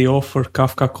that they offer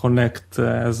Kafka Connect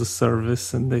as a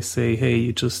service, and they say, hey,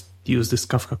 you just use this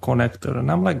Kafka connector.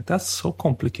 And I'm like, that's so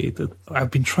complicated.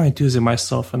 I've been trying to use it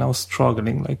myself and I was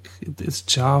struggling. Like, it's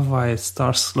Java, it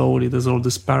starts slowly, there's all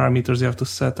these parameters you have to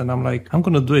set. And I'm like, I'm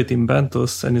going to do it in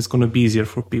Benthos and it's going to be easier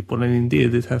for people. And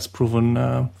indeed, it has proven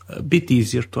a bit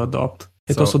easier to adopt.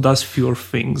 It also does fewer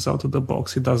things out of the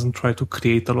box. It doesn't try to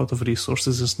create a lot of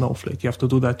resources in Snowflake. You have to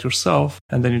do that yourself,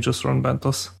 and then you just run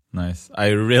Benthos. Nice. I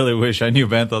really wish I knew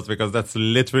Benthos because that's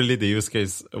literally the use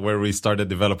case where we started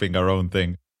developing our own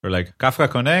thing. We're like, Kafka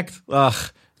Connect?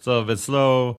 It's a bit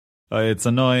slow. It's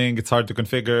annoying. It's hard to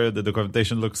configure. The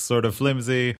documentation looks sort of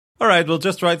flimsy. All right, we'll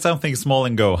just write something small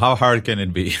and go. How hard can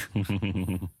it be?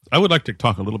 I would like to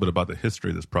talk a little bit about the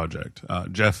history of this project.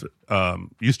 Jeff,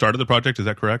 you started the project, is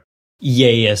that correct?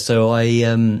 Yeah. So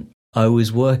I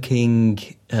was working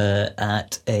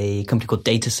at a company called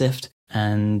DataSift,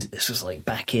 and this was like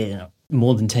back in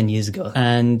more than 10 years ago.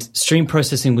 And stream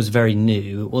processing was very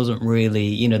new. It wasn't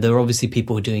really, there were obviously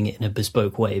people doing it in a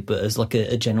bespoke way, but as like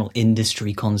a general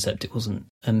industry concept, it wasn't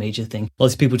a major thing.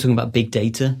 Lots of people talking about big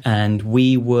data, and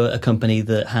we were a company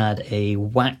that had a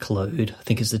whack load, I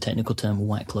think is the technical term,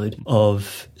 whack load,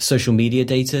 of social media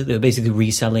data. They were basically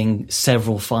reselling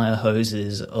several fire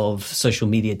hoses of social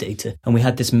media data. And we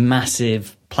had this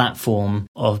massive platform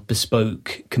of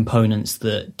bespoke components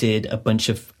that did a bunch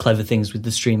of clever things with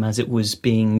the stream as it was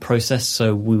being processed.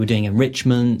 So we were doing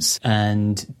enrichments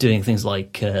and doing things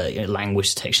like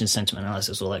language detection, sentiment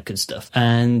analysis, all that good stuff.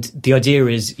 And the idea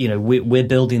is,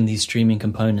 we're building these streaming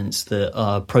components that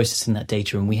are processing that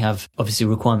data, and we have obviously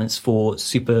requirements for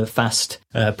super fast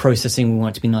processing. We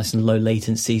want it to be nice and low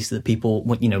latency so that people,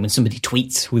 when somebody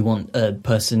tweets, we want a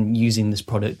person using this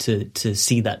product to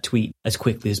see that tweet as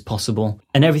quickly as possible.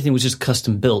 And everything was just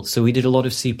custom built. So we did a lot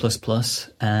of C++,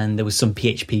 and there was some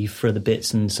PHP for the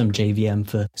bits and some JVM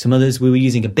for some others. We were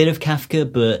using a bit of Kafka,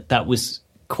 but that was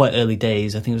quite early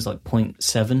days. I think it was like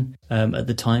 0.7 at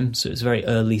the time. So it was very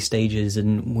early stages,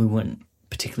 and we weren't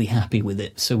particularly happy with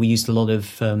it. So we used a lot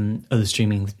of other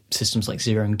streaming systems like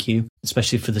ZeroMQ,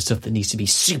 especially for the stuff that needs to be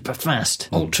super fast,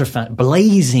 ultra fast,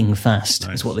 blazing fast,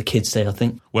 is what the kids say, I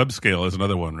think. Web scale is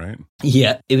another one, right?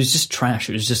 Yeah, it was just trash.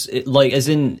 It was just as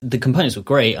in the components were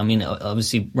great. I mean, it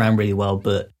obviously ran really well,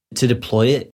 but to deploy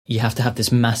it, you have to have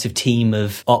this massive team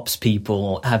of ops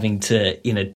people having to,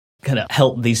 kind of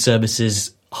help these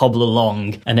services hobble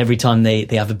along, and every time they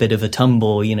have a bit of a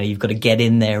tumble, you've got to get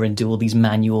in there and do all these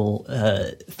manual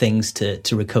things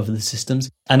to recover the systems.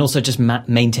 And also just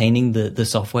maintaining the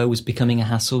software was becoming a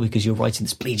hassle because you're writing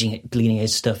this bleeding edge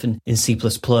stuff in C++,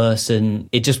 and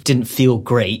it just didn't feel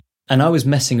great. And I was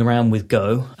messing around with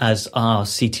Go, as our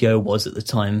CTO was at the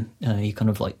time. He kind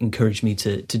of like encouraged me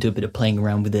to do a bit of playing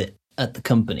around with it at the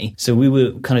company. So we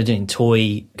were kind of doing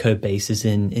toy code bases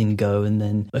in Go. And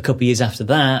then a couple of years after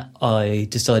that, I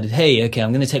decided, hey, okay,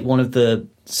 I'm going to take one of the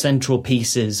central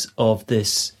pieces of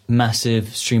this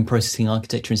massive stream processing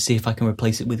architecture and see if I can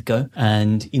replace it with Go.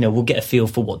 And, we'll get a feel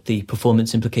for what the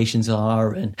performance implications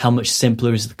are and how much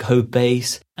simpler is the code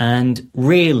base. And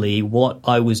really what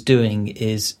I was doing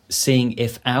is seeing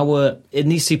if in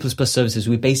these C++ services,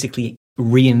 we basically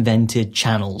reinvented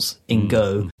channels in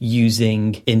Go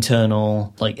using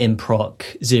internal like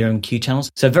improc 0MQ channels.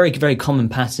 So very, very common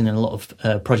pattern in a lot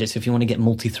of projects if you want to get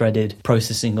multi-threaded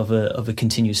processing of a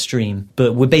continuous stream.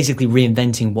 But we're basically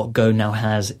reinventing what Go now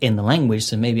has in the language.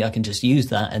 So maybe I can just use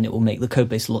that and it will make the code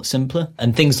base a lot simpler.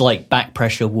 And things like back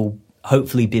pressure will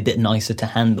hopefully be a bit nicer to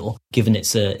handle, given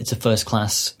it's a first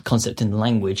class concept in the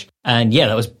language. And yeah,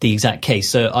 that was the exact case.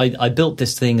 So I built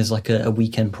this thing as like a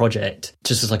weekend project,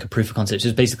 just as like a proof of concept.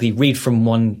 Just basically read from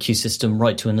one queue system,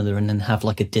 write to another, and then have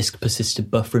like a disk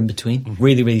persisted buffer in between.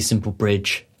 Really, really simple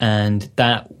bridge. And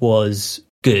that was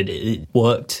good. It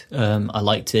worked. I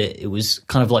liked it. It was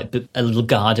kind of like a little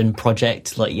garden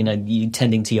project, like, you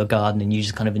tending to your garden and you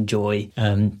just kind of enjoy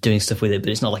doing stuff with it, but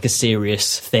it's not like a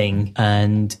serious thing.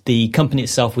 And the company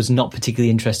itself was not particularly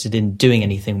interested in doing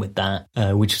anything with that,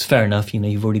 which was fair enough.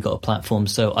 You've already got a platform.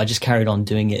 So I just carried on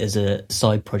doing it as a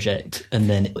side project. And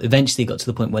then eventually got to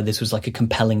the point where this was like a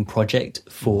compelling project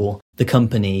for the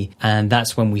company. And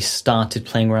that's when we started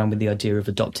playing around with the idea of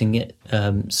adopting it.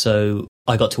 So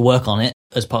I got to work on it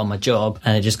as part of my job,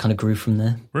 and it just kind of grew from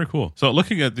there. Very cool. So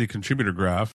looking at the contributor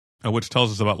graph, which tells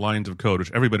us about lines of code,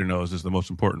 which everybody knows is the most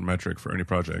important metric for any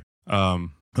project.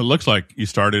 It looks like you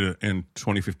started in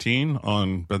 2015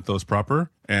 on Benthos proper,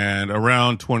 and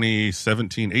around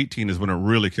 2017-18 is when it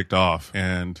really kicked off.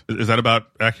 And is that about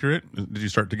accurate? Did you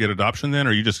start to get adoption then,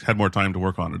 or you just had more time to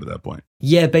work on it at that point?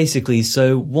 Yeah, basically.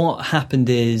 So what happened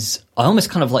is I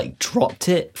almost kind of like dropped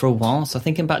it for a while. So I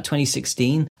think in about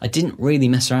 2016, I didn't really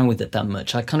mess around with it that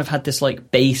much. I kind of had this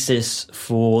like basis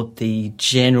for the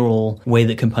general way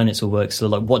that components will work. So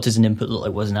like, what does an input look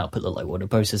like? What does an output look like? What do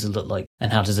processors look like?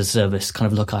 And how does a service kind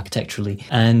of look architecturally?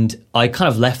 And I kind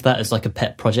of left that as like a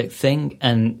pet project thing.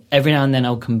 And every now and then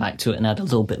I'll come back to it and add a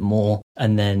little bit more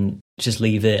and then just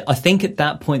leave it. I think at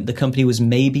that point, the company was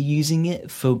maybe using it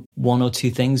for one or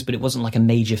two things, but it wasn't like a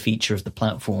major feature of the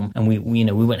platform. And we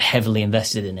weren't heavily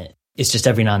invested in it. It's just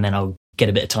every now and then I'll get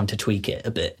a bit of time to tweak it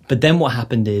a bit. But then what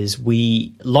happened is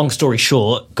we, long story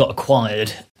short, got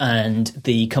acquired, and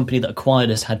the company that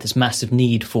acquired us had this massive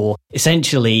need for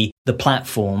essentially the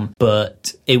platform,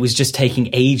 but it was just taking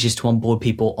ages to onboard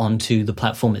people onto the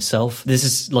platform itself. This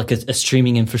is like a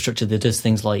streaming infrastructure that does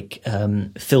things like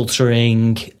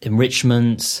filtering,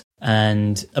 enrichments,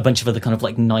 and a bunch of other kind of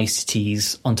like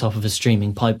niceties on top of a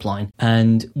streaming pipeline.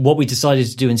 And what we decided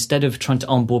to do instead of trying to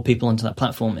onboard people onto that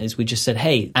platform is we just said,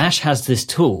 hey, Ash has this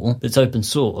tool that's open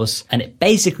source and it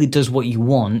basically does what you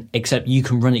want, except you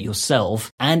can run it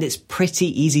yourself and it's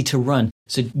pretty easy to run.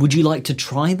 So would you like to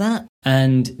try that?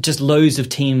 And just loads of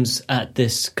teams at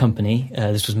this company,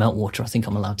 this was Meltwater, I think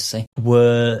I'm allowed to say,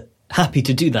 were happy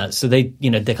to do that. So they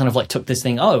kind of like took this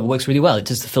thing, oh, it works really well. It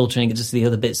does the filtering, it does the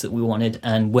other bits that we wanted,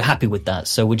 and we're happy with that.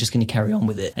 So we're just going to carry on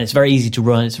with it. And it's very easy to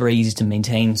run. It's very easy to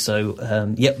maintain. So,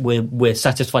 we're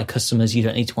satisfied customers. You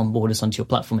don't need to onboard us onto your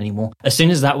platform anymore. As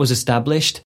soon as that was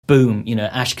established, boom,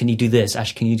 Ash, can you do this?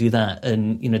 Ash, can you do that?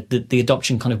 And, the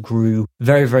adoption kind of grew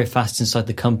very, very fast inside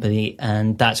the company.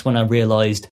 And that's when I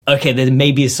realized, okay, there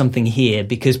maybe is something here,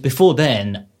 because before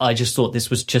then I just thought this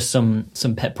was just some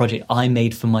pet project I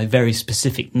made for my very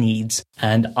specific needs.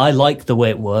 And I like the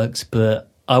way it works, but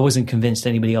I wasn't convinced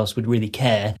anybody else would really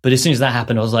care. But as soon as that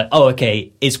happened, I was like, oh,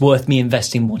 okay, it's worth me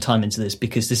investing more time into this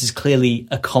because this is clearly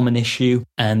a common issue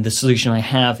and the solution I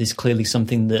have is clearly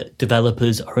something that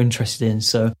developers are interested in.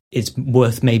 So it's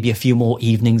worth maybe a few more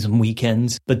evenings and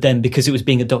weekends. But then because it was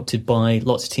being adopted by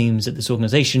lots of teams at this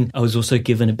organization, I was also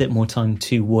given a bit more time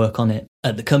to work on it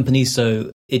at the company. So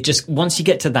it just, once you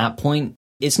get to that point,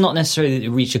 it's not necessarily that it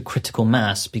reached a critical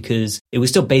mass because it was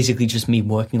still basically just me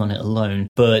working on it alone.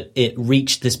 But it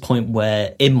reached this point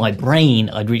where in my brain,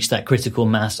 I'd reached that critical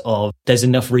mass of there's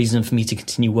enough reason for me to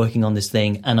continue working on this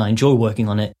thing and I enjoy working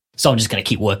on it. So I'm just going to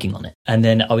keep working on it. And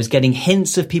then I was getting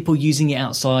hints of people using it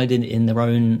outside in their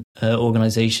own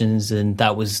organizations. And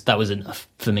that was enough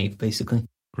for me, basically.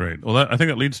 Great. Well, I think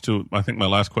that leads to, my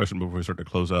last question before we start to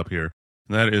close up here.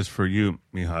 And that is for you,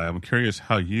 Mihai. I'm curious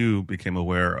how you became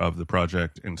aware of the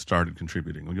project and started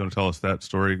contributing. You want to tell us that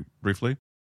story briefly?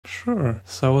 Sure.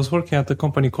 So I was working at a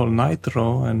company called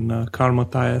Nitro, and Carl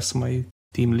Matthias, my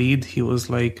team lead, he was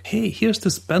like, hey, here's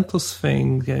this Benthos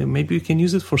thing. Maybe you can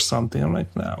use it for something. I'm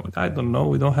like, no, I don't know.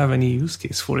 We don't have any use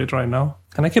case for it right now.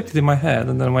 And I kept it in my head.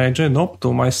 And then when I joined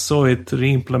Optum, I saw it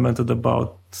re-implemented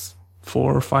about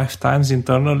 4 or 5 times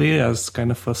internally as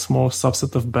kind of a small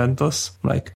subset of Benthos. I'm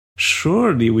like,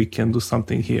 surely we can do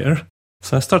something here.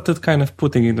 So I started kind of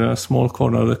putting it in a small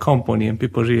corner of the company, and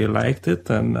people really liked it,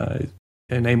 and it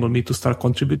enabled me to start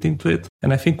contributing to it.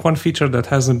 And I think one feature that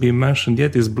hasn't been mentioned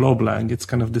yet is bloblang. It's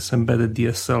kind of this embedded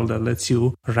DSL that lets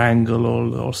you wrangle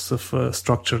all sorts of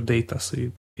structured data.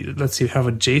 So let's say you have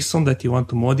a JSON that you want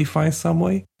to modify in some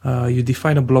way. You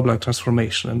define a bloblang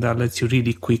transformation, and that lets you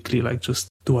really quickly just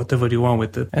do whatever you want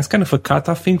with it. And it's kind of a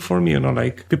kata thing for me,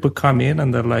 like people come in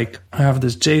and they're like, I have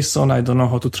this JSON, I don't know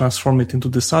how to transform it into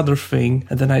this other thing.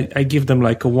 And then I give them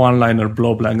like a one-liner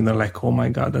bloblang, and they're like, oh my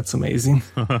God, that's amazing.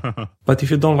 But if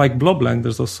you don't like bloblang,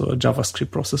 there's also a JavaScript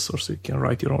processor, so you can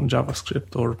write your own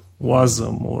JavaScript or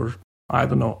WASM or, I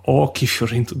don't know, awk if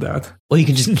you're into that. Or you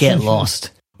can just get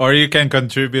lost. Or you can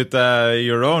contribute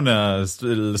your own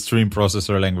stream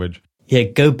processor language. Yeah,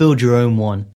 go build your own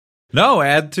one. No,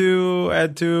 add to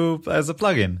as a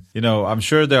plugin. I'm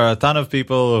sure there are a ton of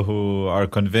people who are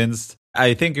convinced.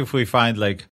 I think if we find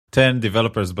like 10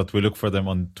 developers, but we look for them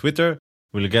on Twitter,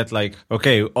 we'll get like,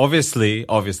 okay, obviously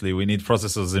we need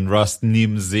processors in Rust,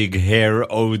 Nim, Zig,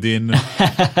 Hair, Odin,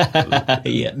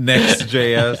 yeah.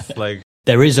 Next.js, like.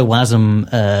 There is a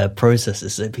WASM processor,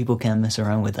 so people can mess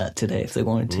around with that today if they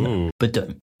wanted to, Ooh. but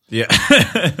don't. Yeah.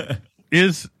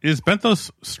 Is Benthos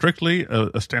strictly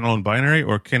a standalone binary,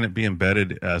 or can it be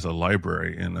embedded as a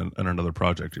library in another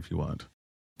project if you want?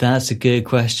 That's a good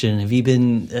question. Have you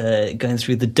been going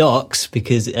through the docs?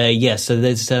 Because so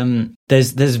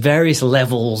there's various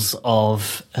levels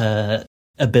of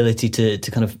ability to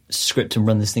kind of script and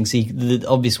run this thing. So the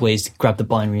obvious way is to grab the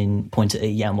binary and point it at a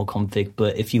YAML config.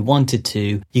 But if you wanted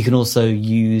to, you can also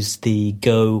use the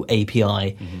Go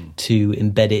API to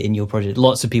embed it in your project.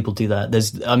 Lots of people do that.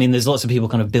 There's lots of people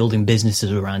kind of building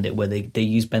businesses around it where they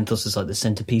use Benthos as like the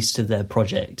centerpiece to their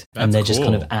project. And they're just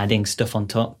kind of adding stuff on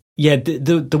top. Yeah,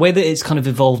 the way that it's kind of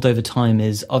evolved over time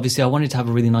is obviously I wanted to have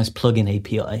a really nice plugin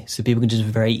API so people can just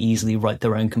very easily write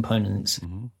their own components.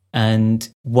 Mm-hmm. And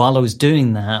while I was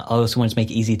doing that, I also wanted to make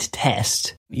it easy to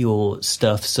test your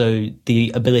stuff. So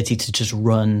the ability to just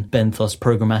run Benthos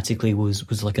programmatically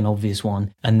was like an obvious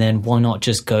one. And then why not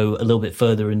just go a little bit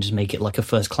further and just make it like a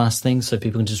first class thing so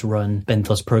people can just run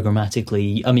Benthos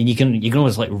programmatically. I mean, you can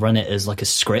always like run it as like a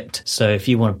script. So if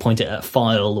you want to point it at a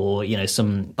file or,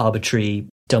 some arbitrary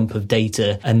dump of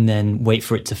data and then wait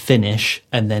for it to finish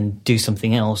and then do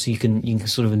something else, you can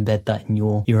sort of embed that in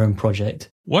your own project.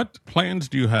 What plans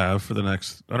do you have for the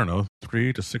next,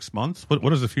 3 to 6 months? What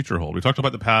does the future hold? We talked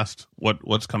about the past.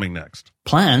 What's coming next?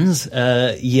 Plans?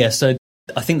 So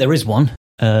I think there is one.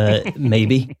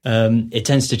 Maybe. It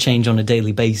tends to change on a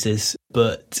daily basis.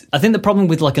 But I think the problem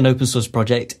with like an open source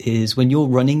project is when you're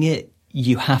running it,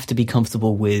 you have to be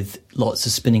comfortable with lots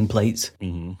of spinning plates.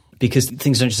 Mm-hmm. Because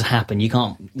things don't just happen. You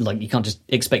can't just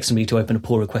expect somebody to open a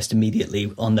pull request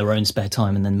immediately on their own spare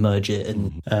time and then merge it.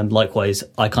 And likewise,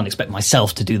 I can't expect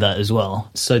myself to do that as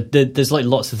well. So there's like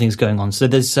lots of things going on. So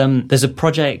there's a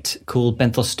project called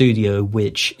Benthos Studio,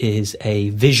 which is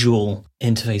a visual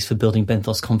interface for building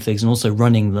Benthos configs and also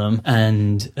running them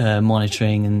and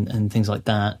monitoring and things like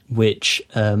that, which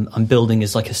I'm building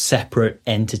as like a separate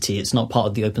entity. It's not part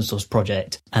of the open source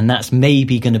project. And that's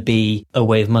maybe going to be a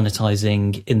way of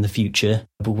monetizing in the future,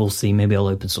 but we'll see. Maybe I'll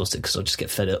open source it because I'll just get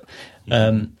fed up.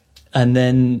 And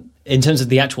then in terms of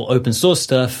the actual open source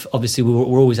stuff, obviously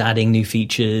we're always adding new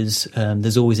features.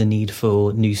 There's always a need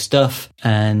for new stuff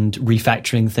and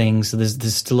refactoring things. So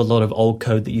there's still a lot of old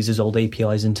code that uses old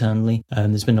APIs internally.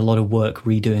 There's been a lot of work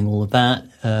redoing all of that.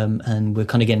 And we're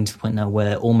kind of getting to the point now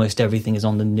where almost everything is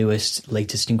on the newest,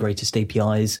 latest and greatest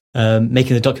APIs.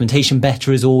 Making the documentation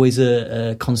better is always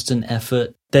a constant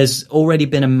effort. There's already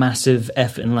been a massive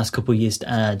effort in the last couple of years to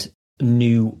add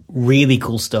new really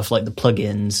cool stuff like the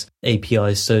plugins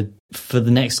APIs. So for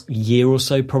the next year or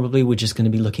so, probably we're just going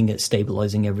to be looking at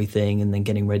stabilizing everything and then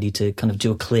getting ready to kind of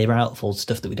do a clear out of all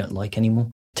stuff that we don't like anymore.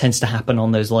 Tends to happen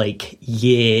on those like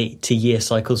year to year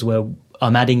cycles where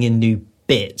I'm adding in new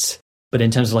bits, but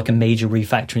in terms of like a major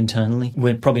refactor internally,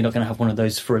 we're probably not going to have one of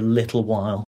those for a little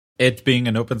while. It being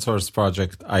an open source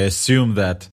project, I assume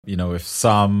that, if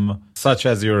some, such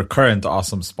as your current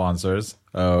awesome sponsors,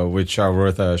 which are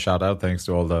worth a shout out, thanks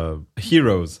to all the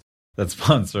heroes that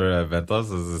sponsor Benthos,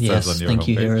 as it says on your thank homepage.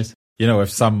 you, heroes. If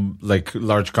some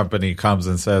large company comes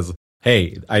and says,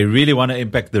 hey, I really want to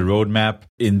impact the roadmap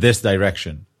in this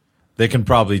direction, they can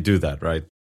probably do that, right?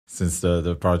 Since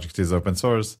the project is open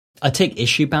source. I take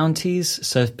issue bounties.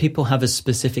 So if people have a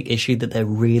specific issue that they're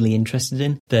really interested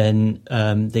in, then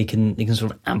they can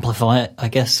sort of amplify it, I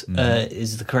guess,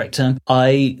 is the correct term.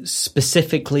 I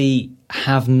specifically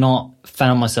have not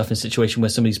found myself in a situation where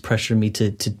somebody's pressuring me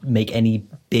to make any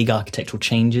big architectural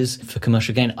changes for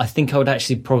commercial gain. I think I would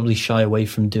actually probably shy away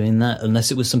from doing that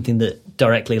unless it was something that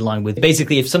directly aligned with.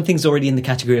 Basically, if something's already in the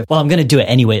category of, well, I'm going to do it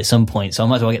anyway at some point, so I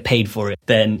might as well get paid for it,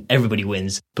 then everybody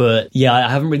wins. But yeah, I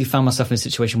haven't really found myself in a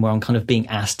situation where I'm kind of being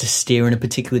asked to steer in a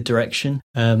particular direction.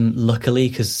 Luckily,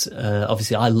 because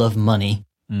obviously I love money.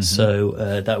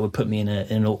 So that would put me in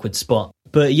an awkward spot.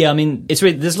 But yeah, I mean,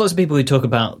 there's lots of people who talk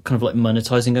about kind of like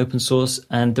monetizing open source.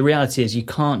 And the reality is you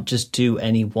can't just do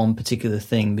any one particular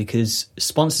thing because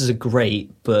sponsors are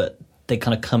great, but they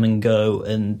kind of come and go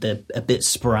and they're a bit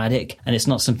sporadic. And it's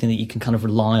not something that you can kind of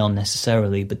rely on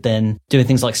necessarily. But then doing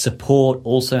things like support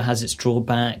also has its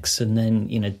drawbacks. And then,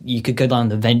 you could go down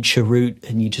the venture route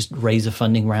and you just raise a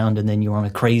funding round and then you're on a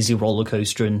crazy roller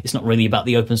coaster and it's not really about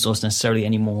the open source necessarily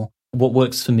anymore. What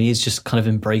works for me is just kind of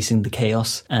embracing the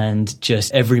chaos and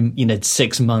just every,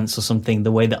 6 months or something,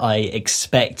 the way that I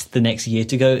expect the next year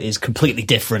to go is completely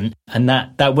different. And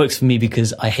that works for me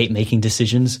because I hate making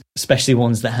decisions, especially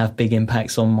ones that have big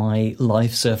impacts on my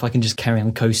life. So if I can just carry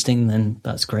on coasting, then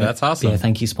that's great. That's awesome. Yeah,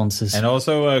 thank you, sponsors. And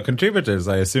also contributors.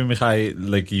 I assume,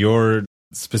 Mihai, your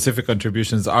specific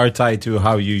contributions are tied to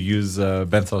how you use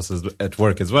Benthos at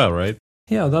work as well, right?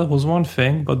 Yeah, that was one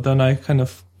thing. But then I kind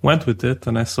of went with it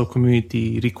and I saw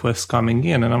community requests coming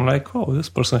in and I'm like, oh, this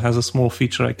person has a small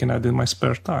feature I can add in my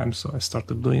spare time. So I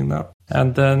started doing that.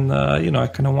 And then, I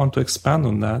kind of want to expand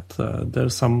on that.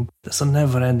 There's a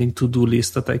never ending to-do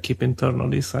list that I keep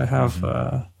internally. So I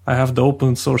have the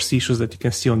open source issues that you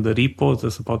can see on the repo.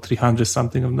 There's about 300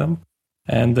 something of them.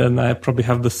 And then I probably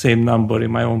have the same number in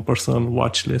my own personal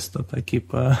watch list that I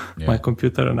keep my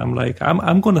computer. And I'm like,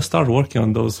 I'm going to start working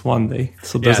on those one day.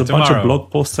 So there's a bunch of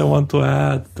blog posts I want to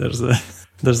add.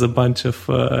 There's a bunch of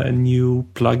new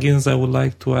plugins I would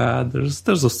like to add. There's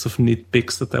lots of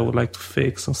nitpicks that I would like to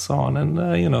fix and so on. And,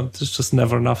 there's just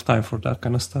never enough time for that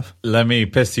kind of stuff. Let me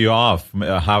piss you off.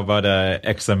 How about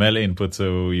XML input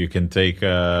so you can take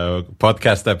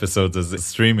podcast episodes as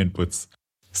stream inputs?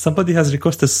 Somebody has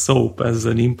requested SOAP as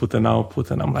an input and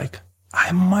output, and I'm like,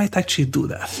 I might actually do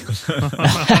that.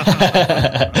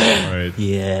 Right.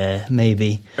 Yeah,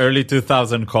 maybe. Early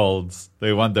 2000 calls.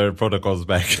 They want their protocols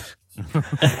back.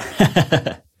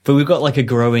 But we've got like a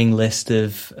growing list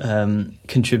of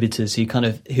contributors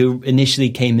who initially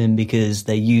came in because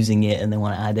they're using it and they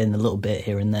want to add in a little bit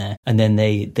here and there. And then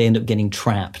they end up getting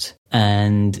trapped.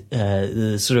 And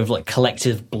the sort of like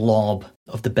collective blob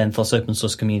of the Benthos open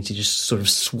source community just sort of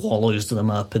swallows them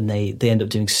up and they end up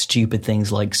doing stupid things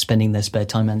like spending their spare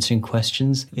time answering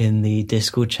questions in the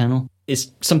Discord channel. It's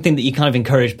something that you kind of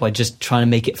encourage by just trying to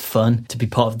make it fun to be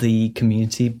part of the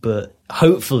community, but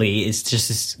hopefully it's just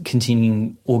this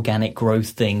continuing organic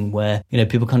growth thing where,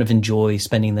 people kind of enjoy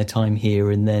spending their time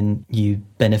here and then you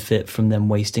benefit from them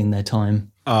wasting their time.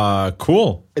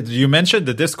 Cool. You mentioned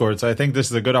the Discord, so I think this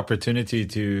is a good opportunity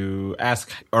to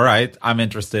ask, all right, I'm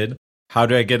interested. How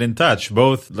do I get in touch?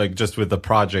 Both just with the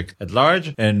project at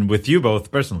large and with you both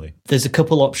personally. There's a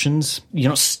couple options. You're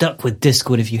not stuck with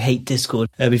Discord if you hate Discord.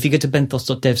 But if you go to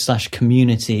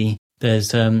benthos.dev/community,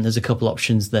 there's a couple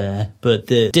options there, but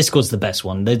the Discord's the best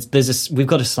one. We've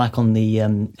got a Slack on the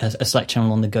a Slack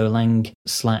channel on the Golang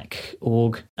Slack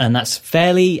org, and that's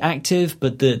fairly active.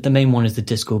 But the main one is the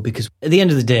Discord because at the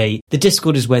end of the day, the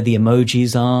Discord is where the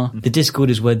emojis are. The Discord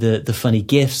is where the funny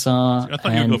GIFs are. I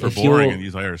thought you'd go for boring and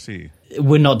use IRC.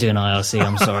 We're not doing IRC.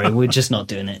 I'm sorry, we're just not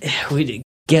doing it. We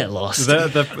get lost.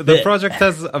 The project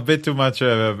has a bit too much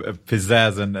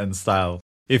pizzazz and style.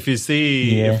 If you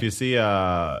see,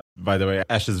 by the way,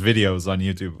 Ash's videos on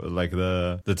YouTube, like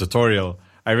the tutorial,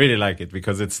 I really like it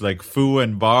because it's like foo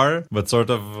and bar, but sort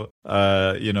of,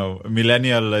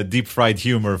 millennial deep fried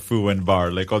humor foo and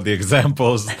bar. Like all the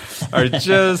examples are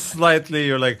just slightly,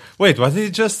 you're like, wait, what did he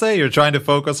just say? You're trying to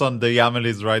focus on the YAML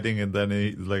he's writing and then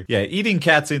he's like, eating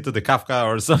cats into the Kafka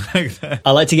or something like that.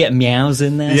 I like to get meows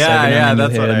in there.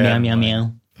 That's what I meow, meow,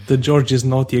 meow. The George is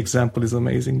naughty example is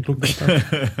amazing. Look at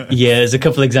that. Yeah, there's a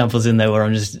couple examples in there where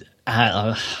I'm just,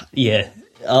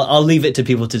 I'll leave it to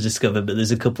people to discover, but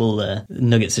there's a couple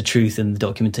nuggets of truth in the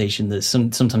documentation that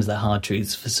sometimes they're hard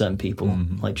truths for certain people,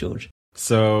 like George.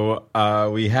 So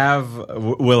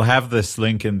we'll have this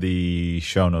link in the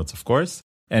show notes, of course.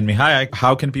 And Mihai,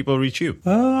 how can people reach you?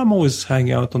 I'm always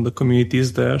hanging out on the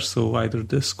communities there, so either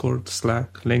Discord,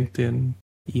 Slack, LinkedIn,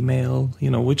 email,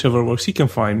 whichever works. You can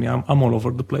find me. I'm all over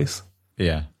the place.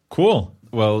 Yeah, cool.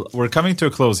 Well, we're coming to a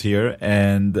close here,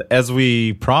 and as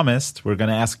we promised, we're going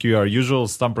to ask you our usual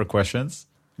stumper questions.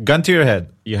 Gun to your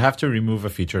head, you have to remove a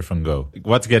feature from Go.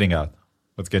 What's getting out?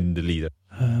 What's getting deleted?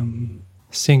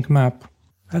 Sync map.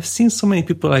 I've seen so many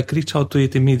people reach out to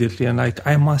it immediately and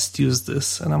I must use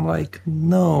this. And I'm like,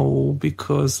 no,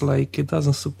 because it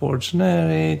doesn't support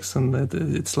generics and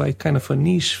it's kind of a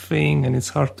niche thing and it's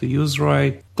hard to use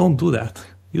right. Don't do that.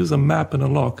 Use a map and a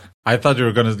lock. I thought you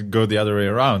were going to go the other way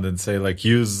around and say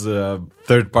use a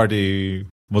third-party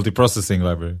multiprocessing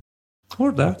library.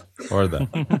 Or that.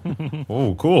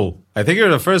 Oh, cool. I think you're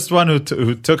the first one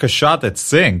who took a shot at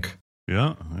sync.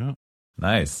 Yeah.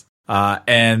 Nice.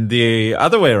 And the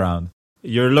other way around,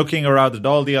 you're looking around at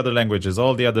all the other languages,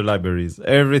 all the other libraries,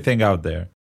 everything out there.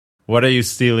 What are you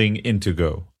stealing into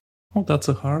Go? Oh, that's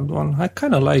a hard one. I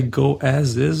kind of like Go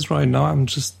as is right now.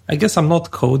 I guess I'm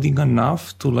not coding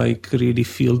enough to really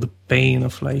feel the pain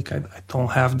of I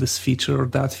don't have this feature or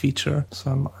that feature.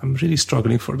 So I'm really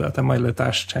struggling for that. I might let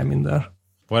Ash chime in there.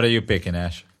 What are you picking,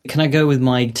 Ash? Can I go with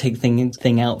my take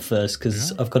thing out first?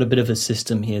 Because I've got a bit of a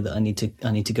system here that I need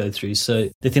to go through. So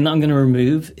the thing that I'm going to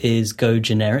remove is Go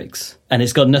generics. And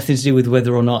it's got nothing to do with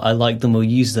whether or not I like them or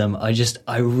use them.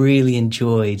 I really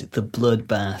enjoyed the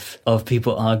bloodbath of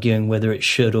people arguing whether it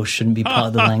should or shouldn't be part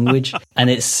of the language. And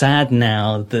it's sad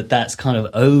now that that's kind of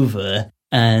over.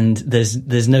 And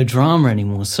there's no drama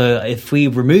anymore. So if we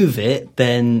remove it,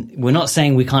 then we're not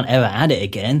saying we can't ever add it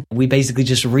again. We basically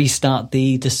just restart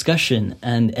the discussion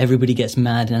and everybody gets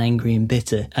mad and angry and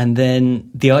bitter. And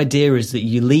then the idea is that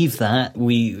you leave that,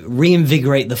 we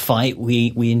reinvigorate the fight,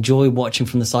 we enjoy watching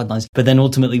from the sidelines, but then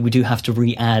ultimately we do have to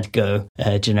re-add Go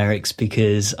generics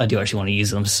because I do actually want to use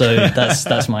them. So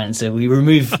that's my answer. We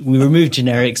remove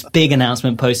generics, big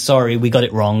announcement post, sorry, we got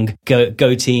it wrong.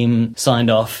 Go team signed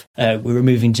off. We're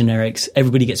removing generics,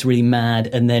 everybody gets really mad,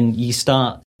 and then you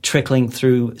start trickling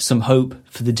through some hope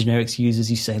for the generics users.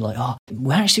 You say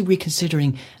we're actually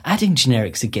reconsidering adding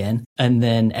generics again, and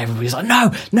then everybody's like,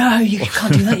 no, you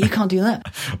can't do that.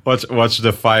 Watch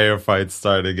the firefight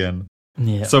start again.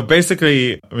 Yeah. So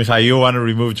basically, Michal, you want to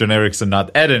remove generics and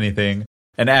not add anything,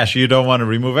 and Ash, you don't want to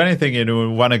remove anything, you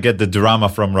want to get the drama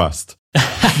from Rust.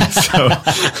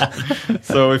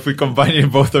 So if we combine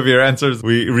both of your answers,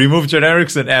 we remove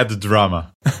generics and add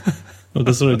drama. Well,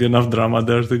 there's already enough drama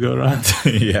there to go around.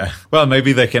 Yeah. Well,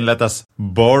 maybe they can let us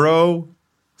borrow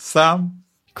some.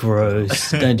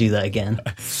 Gross. Don't do that again.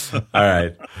 All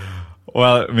right.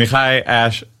 Well, Mihai,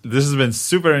 Ash, this has been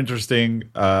super interesting.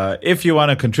 If you want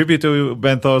to contribute to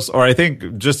Benthos, or I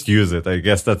think just use it. I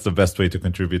guess that's the best way to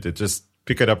contribute it. Just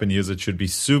pick it up and use it. Should be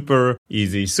super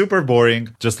easy, super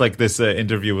boring, just like this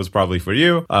interview was probably for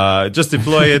you. Just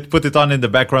deploy it, put it on in the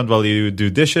background while you do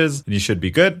dishes, and you should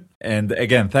be good. And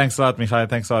again, thanks a lot, Mihai.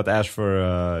 Thanks a lot, Ash,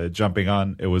 for jumping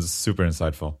on. It was super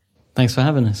insightful. Thanks for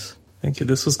having us. Thank you.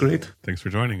 This was great. Thanks for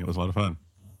joining. It was a lot of fun.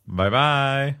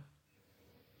 Bye-bye.